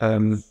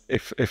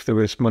if there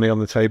was money on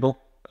the table.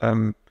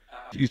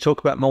 You talk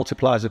about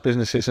multipliers of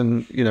businesses,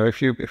 and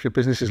if your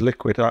business is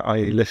liquid,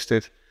 i.e.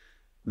 listed,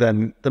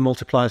 then the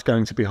multiplier is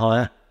going to be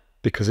higher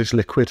because it's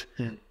liquid.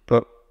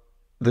 But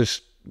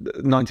there's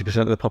 90%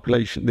 of the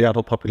population, the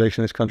adult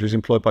population in this country, is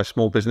employed by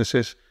small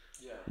businesses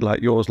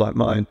like yours, like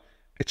mine.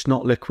 It's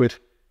not liquid.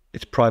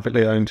 It's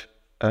privately owned.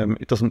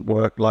 It doesn't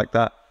work like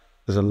that.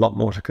 There's a lot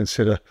more to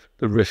consider.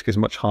 The risk is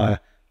much higher.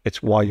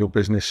 It's why your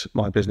business,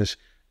 my business,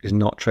 is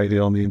not traded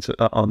on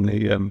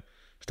the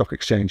stock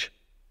exchange.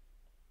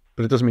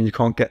 But it doesn't mean you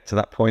can't get to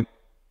that point.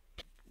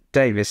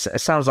 Davis, it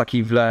sounds like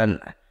you've learned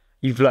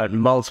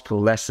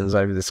multiple lessons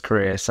over this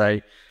career.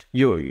 So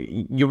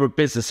you're a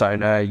business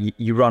owner,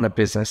 you run a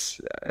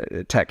business,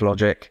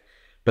 Teklogic,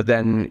 but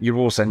then you're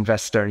also an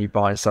investor and you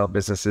buy and sell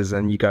businesses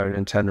and you go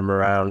and turn them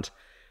around.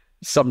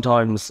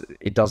 Sometimes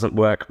it doesn't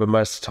work, but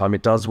most of the time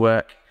it does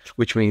work,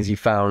 which means you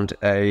found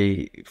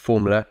a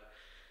formula.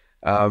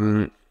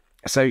 So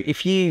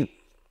if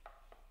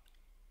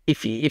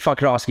I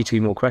could ask you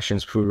 2 more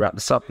questions before we wrap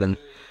this up, then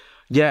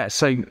yeah.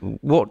 So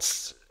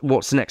what's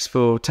next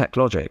for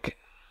Teklogic?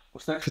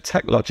 What's next for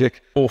Teklogic?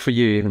 Or for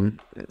you even?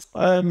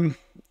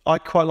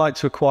 I'd quite like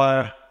to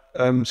acquire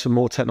some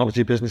more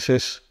technology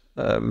businesses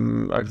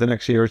over the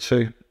next year or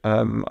 2.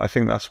 I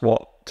think that's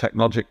what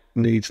Teklogic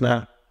needs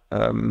now.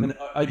 And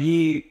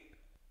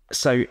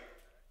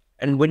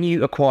when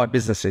you acquire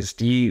businesses,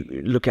 do you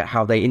look at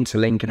how they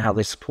interlink and how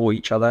they support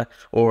each other,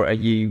 or are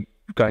you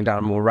going down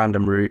a more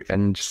random route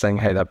and just saying,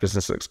 hey, that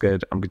business looks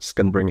good, I'm just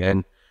going to bring it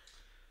in?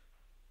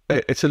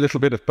 It's a little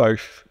bit of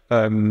both.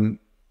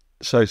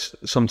 So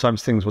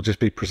sometimes things will just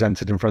be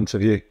presented in front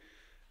of you.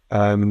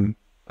 And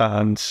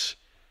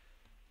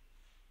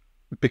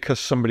because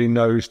somebody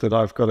knows that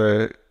I've got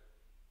a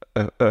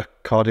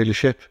car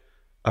dealership,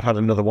 I've had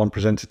another one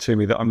presented to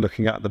me that I'm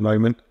looking at the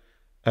moment.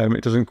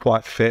 It doesn't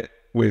quite fit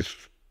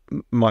with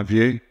my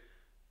view.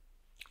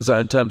 So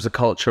in terms of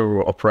culture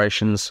or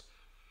operations?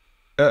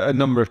 A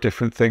number of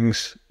different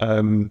things,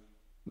 a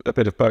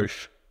bit of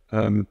both,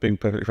 being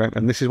perfectly frank.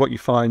 And this is what you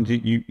find,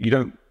 you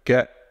don't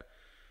get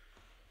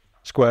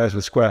squares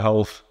with square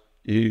holes.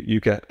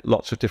 You get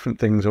lots of different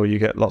things, or you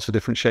get lots of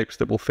different shapes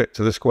that will fit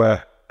to the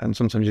square. And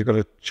sometimes you've got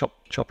to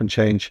chop and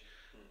change.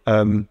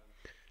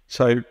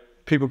 So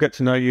people get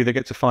to know you, they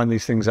get to find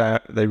these things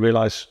out, they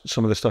realize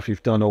some of the stuff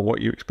you've done or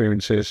what your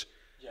experience is,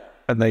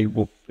 and it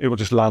will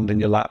just land in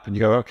your lap and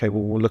you go, okay,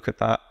 well, we'll look at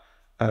that.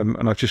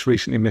 And I've just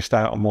recently missed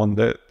out on one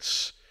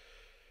that's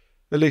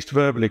at least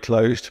verbally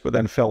closed, but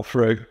then fell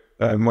through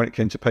when it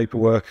came to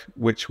paperwork,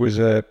 which was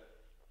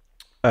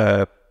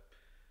I'll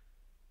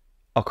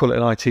call it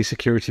an IT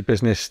security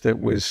business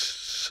that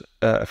was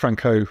a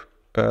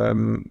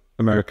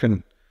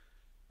Franco-American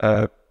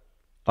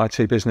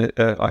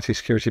IT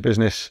security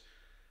business,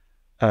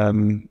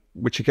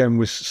 which again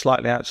was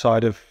slightly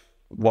outside of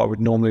what I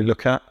would normally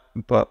look at,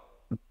 but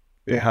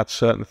it had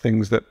certain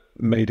things that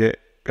made it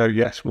go,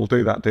 yes, we'll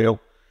do that deal,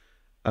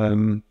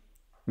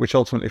 which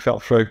ultimately fell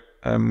through,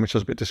 which I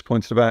was a bit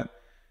disappointed about,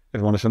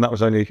 if I'm honest, and that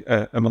was only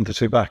a month or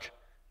 2 back.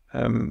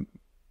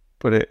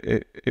 But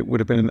it would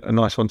have been a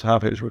nice one to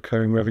have. It was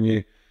recurring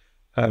revenue.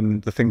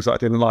 The things that I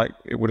didn't like,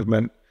 it would have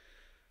meant,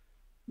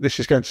 this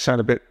is going to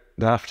sound a bit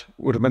daft,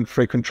 would have meant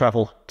frequent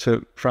travel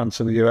to France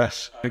and the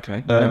US.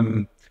 Okay.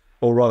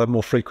 Or rather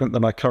more frequent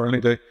than I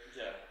currently do,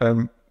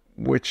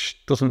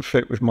 which doesn't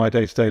fit with my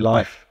day-to-day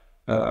life.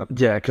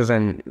 Yeah, because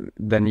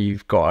then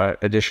you've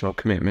got additional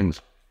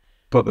commitments.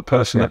 But the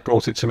person that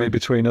brought it to me,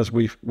 between us,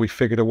 we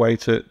figured a way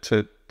to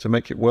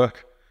make it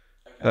work.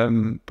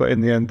 But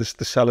in the end,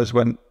 the sellers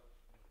went,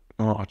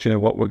 oh, do you know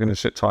what? We're going to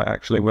sit tight.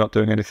 Actually, we're not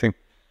doing anything.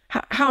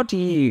 How do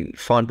you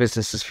find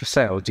businesses for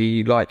sale? Do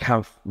you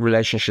have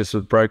relationships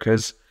with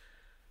brokers?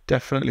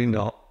 Definitely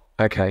not.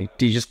 Okay.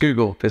 Do you just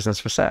Google business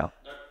for sale?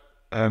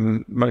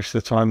 Most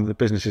of the time, the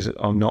businesses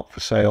are not for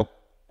sale.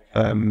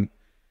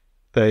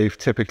 They've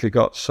typically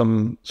got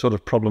some sort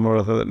of problem or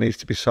other that needs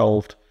to be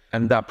solved.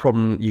 And that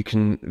problem you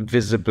can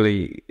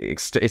visibly,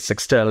 it's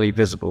externally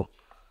visible.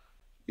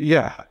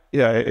 Yeah.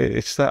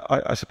 It's that.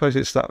 I suppose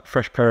it's that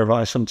fresh pair of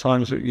eyes.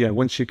 Sometimes,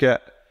 once you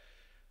get,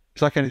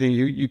 it's like anything.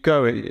 You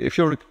go, if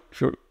you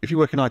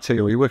work in IT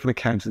or you work in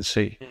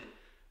accountancy,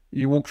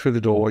 you walk through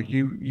the door.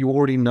 You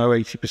already know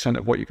 80%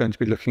 of what you're going to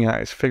be looking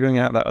at. It's figuring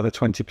out that other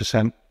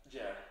 20%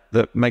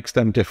 that makes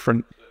them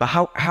different. But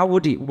what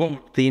would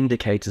the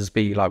indicators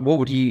be? Like, what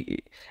would you,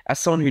 as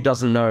someone who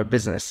doesn't know a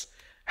business,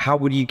 how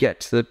would you get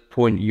to the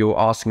point you're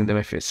asking them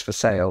if it's for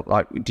sale?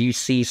 Like, do you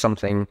see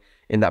something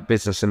in that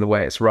business, in the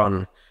way it's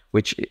run,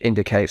 which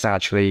indicates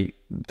actually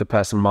the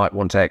person might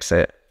want to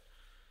exit?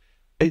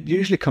 It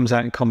usually comes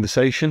out in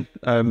conversation.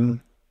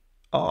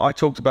 I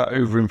talked about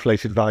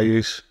overinflated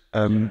values.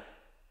 When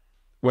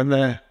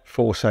they're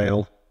for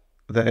sale,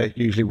 they're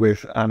usually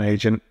with an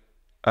agent.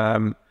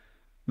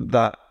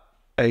 That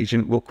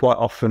agent will quite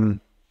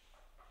often,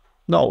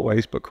 not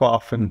always, but quite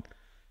often,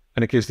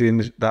 and it gives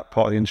that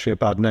part of the industry a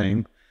bad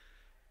name,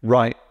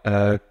 write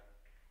an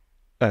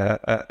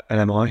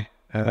MI,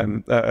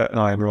 an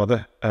IM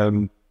rather,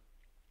 and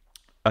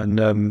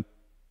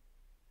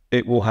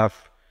it will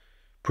have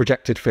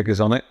projected figures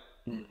on it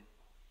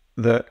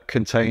that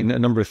contain a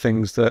number of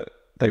things that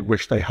they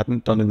wish they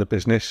hadn't done in the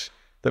business,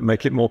 that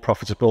make it more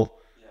profitable,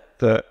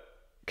 that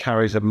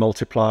carries a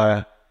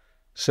multiplier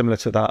similar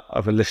to that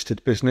of a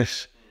listed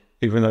business,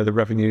 even though the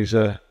revenues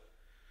are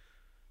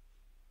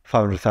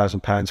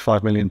 £500,000,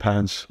 £5 million,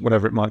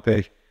 whatever it might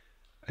be.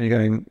 And you're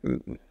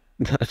going,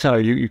 no,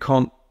 you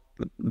can't,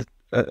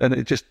 and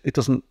it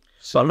doesn't.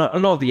 So a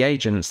lot of the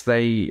agents,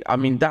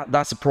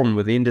 that's a problem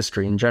with the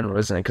industry in general,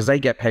 isn't it? Because they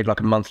get paid like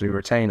a monthly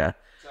retainer,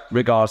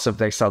 regardless if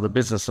they sell the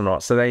business or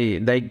not. So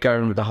they go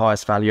in with the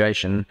highest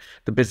valuation.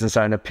 The business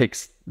owner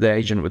picks the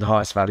agent with the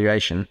highest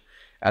valuation,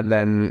 and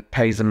then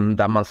pays them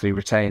that monthly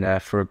retainer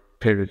for a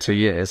period of 2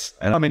 years.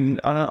 And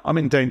I'm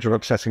in danger of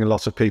upsetting a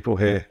lot of people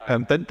here.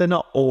 They're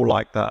not all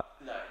like that.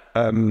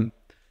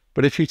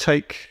 But if you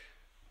take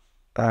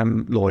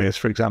lawyers,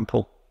 for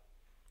example,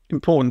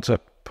 important to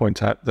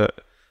point out that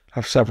I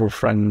have several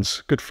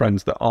friends, good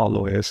friends that are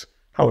lawyers.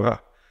 However,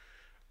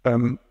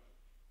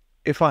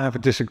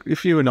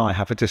 if you and I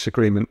have a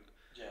disagreement,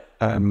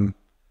 and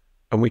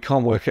we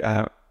can't work it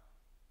out,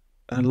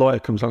 and a lawyer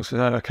comes along and says,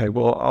 "Oh, okay,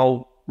 well,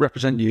 I'll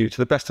represent you to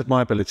the best of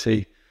my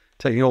ability,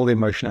 taking all the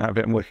emotion out of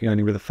it and working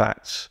only with the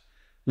facts."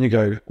 And you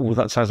go, "Well,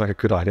 that sounds like a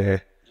good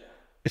idea."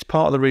 It's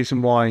part of the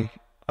reason why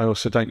I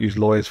also don't use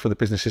lawyers for the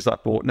businesses that I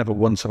bought. Never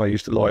once have I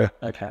used a lawyer.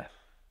 Okay.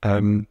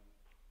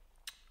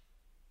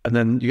 And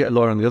then you get a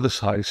lawyer on the other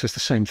side who says the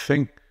same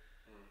thing.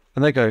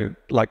 And they go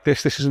like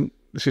this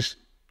is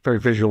very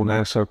visual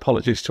now, so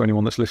apologies to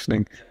anyone that's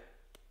listening.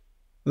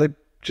 They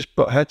just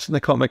butt heads and they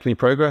can't make any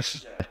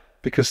progress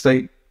because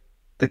they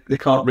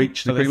can't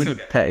reach an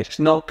agreement. It's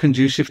not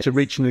conducive to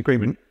reaching an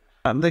agreement,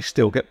 and they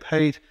still get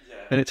paid.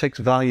 And it takes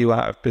value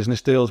out of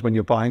business deals when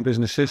you're buying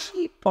businesses.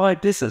 You buy a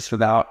business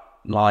without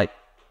a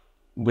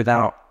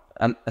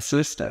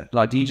solicitor?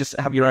 Like, do you just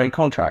have your own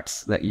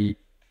contracts that you...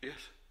 Yes.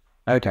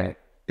 Okay.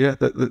 Yeah,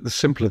 the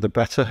simpler the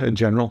better in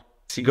general.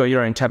 So you got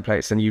your own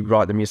templates and you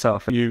write them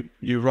yourself?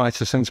 You write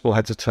a sensible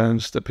heads of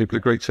terms that people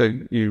agree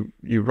to.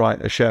 You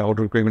write a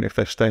shareholder agreement if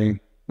they're staying,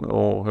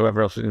 or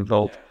whoever else is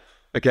involved.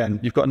 Again,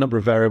 you've got a number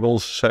of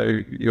variables, so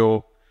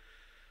you're,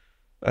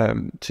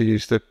 to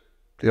use the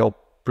old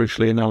Bruce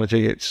Lee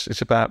analogy,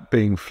 it's about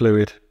being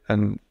fluid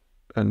and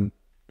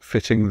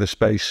fitting the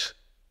space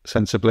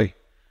sensibly.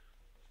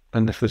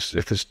 And if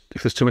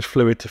there's too much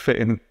fluid to fit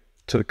in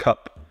to the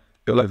cup,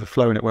 it'll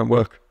overflow and it won't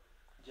work.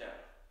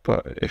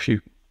 But if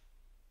you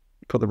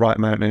put the right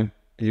amount in,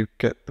 you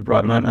get the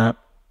right amount out.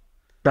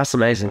 That's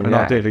amazing. And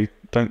ideally,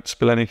 don't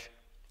spill any.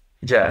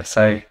 Yeah,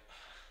 so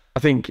I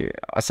think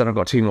I said I've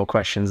got 2 more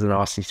questions and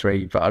I asked you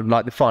 3, but I'd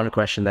like the final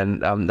question then.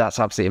 That's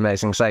absolutely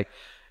amazing. So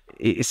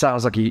it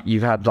sounds like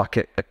you've had like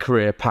a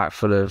career packed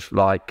full of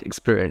like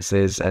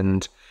experiences,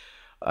 and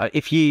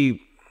if you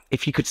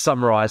could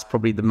summarize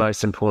probably the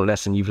most important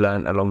lesson you've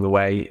learned along the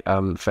way,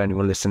 for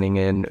anyone listening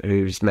in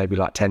who's maybe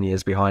like 10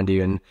 years behind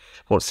you and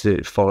wants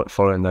to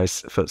follow in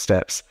those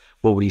footsteps,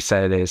 what would you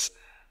say it is?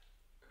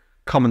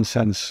 Common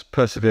sense,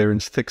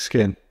 perseverance, thick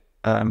skin,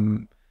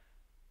 and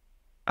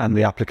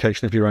the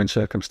application of your own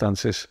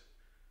circumstances.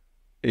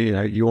 You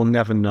know, you will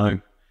never know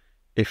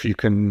if you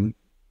can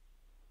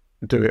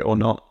do it or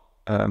not.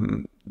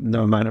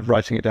 No amount of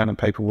writing it down on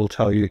paper will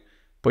tell you,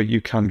 but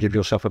you can give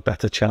yourself a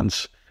better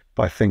chance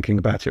by thinking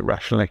about it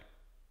rationally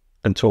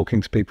and talking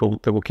to people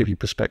that will give you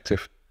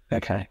perspective.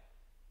 Okay.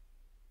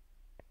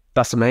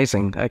 That's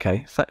amazing.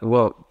 Okay.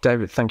 Well,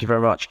 David, thank you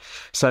very much.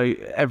 So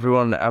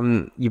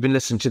everyone, you've been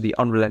listening to the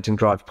Unrelenting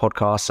Drive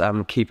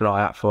podcast. Keep an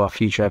eye out for our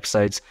future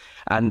episodes.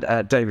 And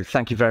David,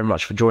 thank you very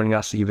much for joining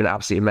us. You've been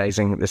absolutely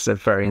amazing. This is a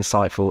very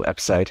insightful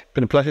episode.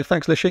 Been a pleasure.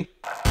 Thanks, Lishi.